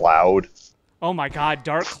Dark Cloud. Oh my God,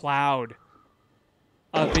 Dark Cloud.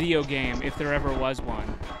 A video game, if there ever was one.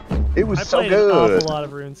 It was I so played an good. awful lot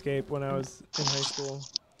of RuneScape when I was in high school.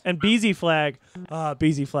 And BZ Flag.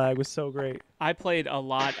 BZ Flag was so great. I played a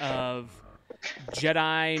lot of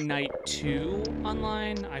Jedi Knight 2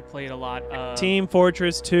 online. I played a lot of Team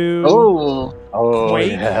Fortress 2. Oh, Oh,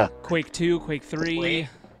 Quake, yeah. Quake 2, Quake 3.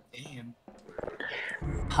 Damn.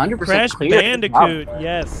 100% Crash clear. Bandicoot.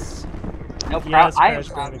 Yes. No, Yes, I am Crash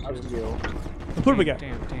proud Bandicoot. of you. What do we got?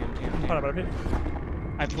 Damn. Hold on, hold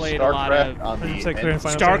on. I played a lot StarCraft of on the It's like clear and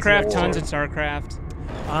final StarCraft, Fantasy tons War. of StarCraft.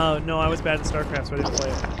 Oh, no, I was bad at StarCraft, so I didn't play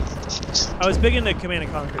it. I was big into Command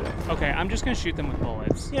and Conquer, though. Okay, I'm just gonna shoot them with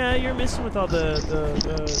bullets. Yeah, you're missing with all the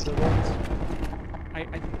ones.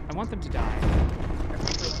 I want them to die.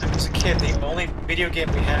 When I was a kid, the only video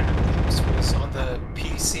game we had was on the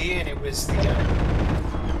PC, and it was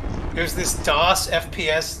this DOS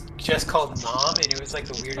FPS just called Nom, and it was like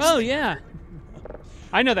the weirdest. Oh thing. yeah,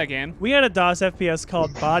 I know that game. We had a DOS FPS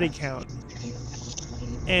called Body Count.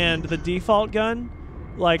 And the default gun,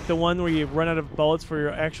 like the one where you run out of bullets for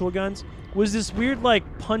your actual guns, was this weird, like,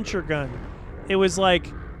 puncher gun. It was, like,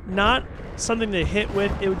 not something to hit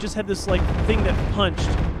with. It just had this, like, thing that punched.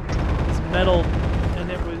 This metal, and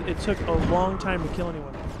it took a long time to kill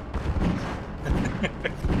anyone.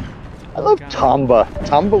 I love God. Tamba.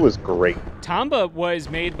 Tamba was great. Tamba was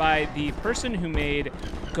made by the person who made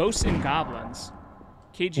Ghosts and Goblins.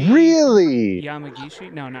 KG Really?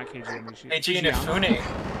 Yamagishi? No, not KG Yamagishi. Eiji Fujiyama. Inafune.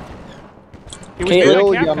 It was made by Bill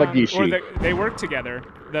Capcom, Yamagishi. or they worked together.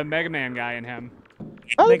 The Mega Man guy and him.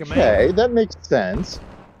 Mega Man. Okay, that makes sense.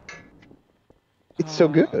 It's so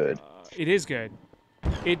good. It is good.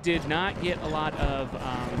 It did not get a lot of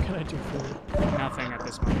What can I do for you? nothing at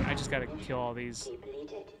this moment. I just gotta kill all these.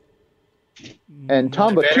 And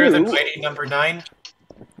Tamba Better than 2, Mighty Number 9.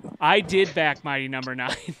 I did back Mighty Number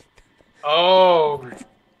 9. Oh,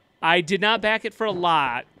 I did not back it for a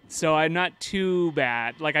lot, so I'm not too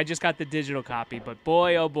bad. Like, I just got the digital copy, but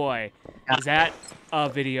boy, oh boy, is that a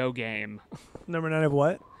video game. Number 9 of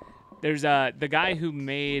what? There's the guy who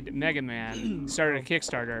made Mega Man started a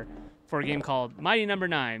Kickstarter for a game called Mighty Number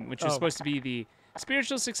 9, which was supposed to be the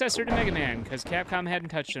spiritual successor to Mega Man, because Capcom hadn't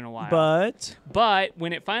touched it in a while. But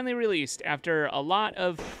when it finally released, after a lot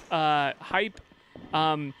of hype,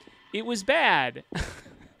 it was bad.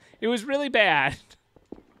 It was really bad.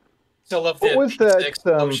 still love What the was pizza that,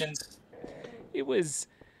 explosions. It was,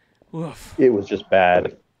 oof. it was just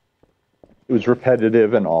bad. It was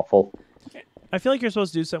repetitive and awful. I feel like you're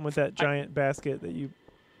supposed to do something with that giant basket that you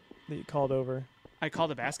called over. I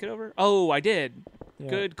called the basket over? Oh, I did. Yeah,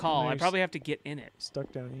 Good call. I nice. probably have to get in it.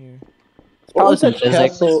 Stuck down here. What was some that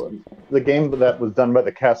physics. the game that was done by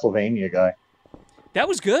the Castlevania guy? That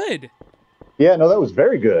was good. Yeah, no, that was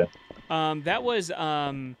very good. That was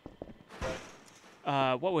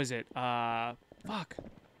what was it? Fuck.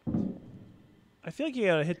 I feel like you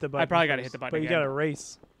gotta hit the button. I probably gotta first, hit the button But you again. gotta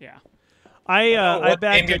race. Yeah. I what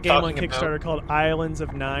backed game a game on you're talking Kickstarter about. called Islands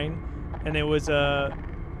of Nine, and it was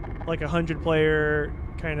like a 100-player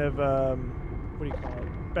kind of what do you call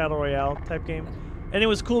it? Battle Royale type game, and it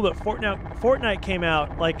was cool. But Fortnite came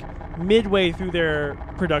out like midway through their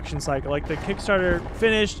production cycle. Like the Kickstarter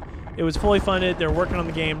finished, it was fully funded. They're working on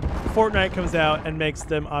the game. Fortnite comes out and makes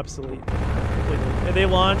them obsolete completely. And they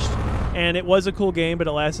launched, and it was a cool game, but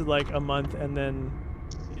it lasted like a month, and then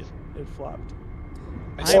it flopped.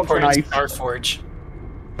 I supported Fortnite. Starforge.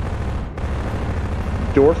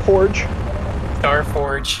 Doorforge?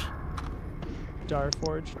 Starforge.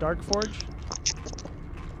 Darkforge.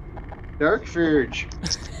 Darkforge.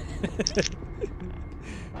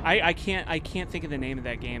 I can't think of the name of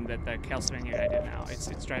that game that the Castlevania guy did now.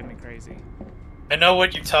 It's driving me crazy. I know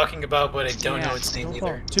what you're talking about, but I don't Yeah, know its name Don't fall.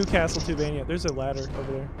 either. 2 Castlevania. There's a ladder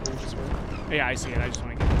over there. Where you just went. Yeah, I see it. I just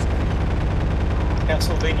want to get this.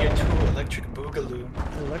 Castlevania 2 Electric Boogaloo.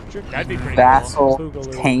 Electric. That'd be pretty Boogaloo. Probably better Vassal-tania? than the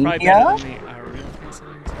real Castlevania. I'm not a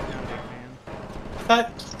big fan. I thought,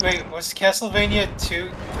 wait, was Castlevania 2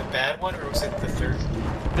 the bad one, or was it the third?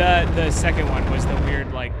 The second one was the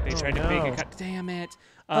weird, like, they tried to make no. a cut. Damn it.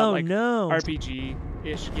 Oh, like, no.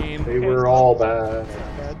 RPG-ish game. They were all bad.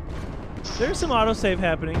 Bad. There's some autosave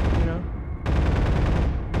happening, you know.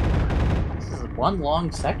 This is one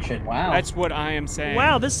long section. Wow. That's what I am saying.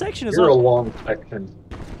 Wow, this section is You're a all. long section.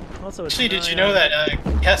 Also, it's Actually, did you know that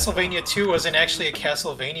Castlevania 2 wasn't actually a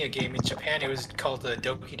Castlevania game in Japan? It was called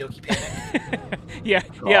Doki Doki Panic. yeah,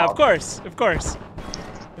 of course. It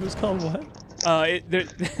was called what?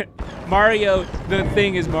 Mario, the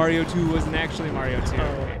thing is Mario 2 wasn't actually Mario 2.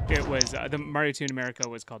 Oh. It was, the Mario 2 in America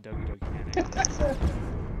was called Doki Doki Panic.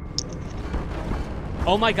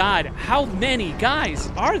 Oh my god, how many guys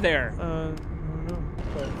are there? I don't know.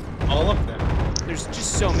 But All of them. There's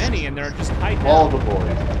just so many, and they're just hiding All out. the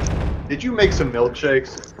boys. Did you make some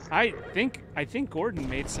milkshakes? I think Gordon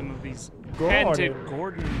made some of these Gordon. patented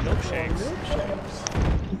Gordon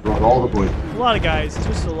milkshakes. You brought all the boys. a lot of guys.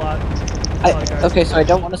 Just a lot. Okay, so I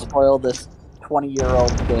don't want to spoil this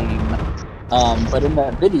 20-year-old game, but in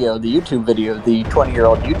that video, the YouTube video, the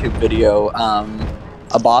 20-year-old YouTube video,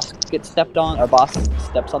 a boss gets stepped on. A boss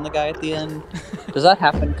steps on the guy at the end. Does that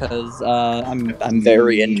happen? Because I'm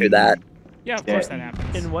very into that. Yeah, of course that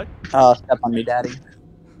happens. In what? Step on me, daddy.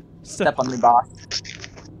 Step on me, boss.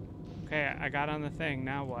 Okay, I got on the thing.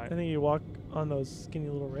 Now what? I think you walk on those skinny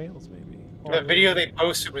little rails, maybe. The video they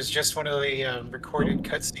posted was just one of the recorded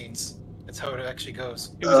cutscenes. That's how it actually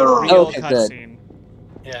goes. It was a real Okay, good. cutscene.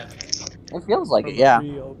 Yeah. It feels like From it, yeah. a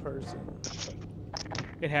real person.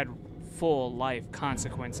 It had full life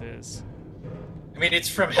consequences. I mean, it's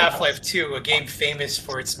from Half-Life 2, a game famous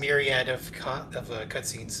for its myriad of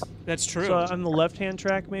cutscenes. That's true. So on the left-hand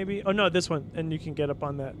track, maybe. Oh no, this one, and you can get up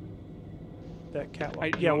on that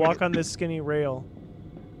catwalk. Yeah, walk on this skinny rail.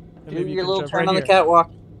 And Do maybe you your can little jump turn right on the here.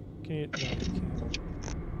 catwalk. Can you? No, you can't.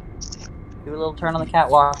 Do a little turn on the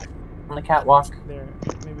catwalk. On the catwalk. There.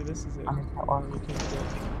 Maybe this is it. On the catwalk. You can't get.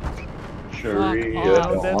 Sure, you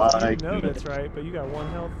off. don't like No, it. that's right. But you got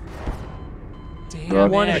 1 health.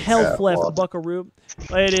 Damn One it. health left, Catwalk. Buckaroo.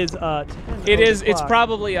 It is. 10 It is. It's o'clock.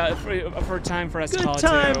 probably for time for us to call Good it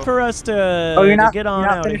time too. for us to, Oh, you're not, to get on you're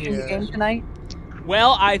not out of finishing here. the game tonight?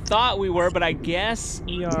 Well, I thought we were, but I guess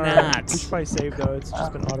We are. not. We should probably save though. It's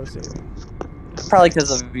just been auto saving. Probably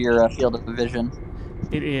because of your field of vision.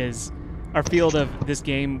 It is. Our field of this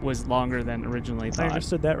game was longer than originally I thought.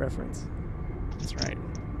 understood that reference. That's right.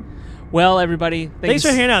 Well, everybody, Thanks for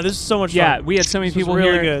hanging out. This is so much fun. Yeah, we had so many This was people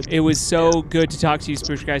really here. good. It was so good to talk to you,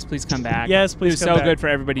 Spoosh guys. Please come back. Yes, please It was come so back. good for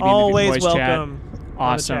everybody to be in Always the voice welcome. chat. on the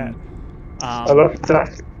Awesome. I love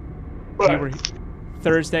that. We were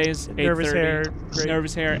Thursdays, 8:30. Nervous hair. Great.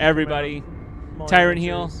 Nervous hair. Everybody. Mullet Tyrant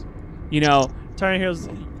heel. answers. You know, Tyrant heels.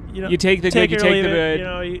 You know. you take the take good, you it or take leave the it, good. you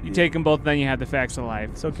know, You take them both, then you have the facts of life.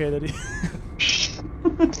 It's okay that he.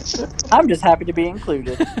 I'm just happy to be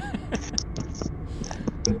included.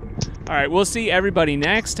 All right, we'll see everybody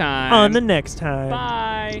next time. On the next time.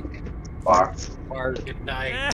 Bye. Fuck. Good night.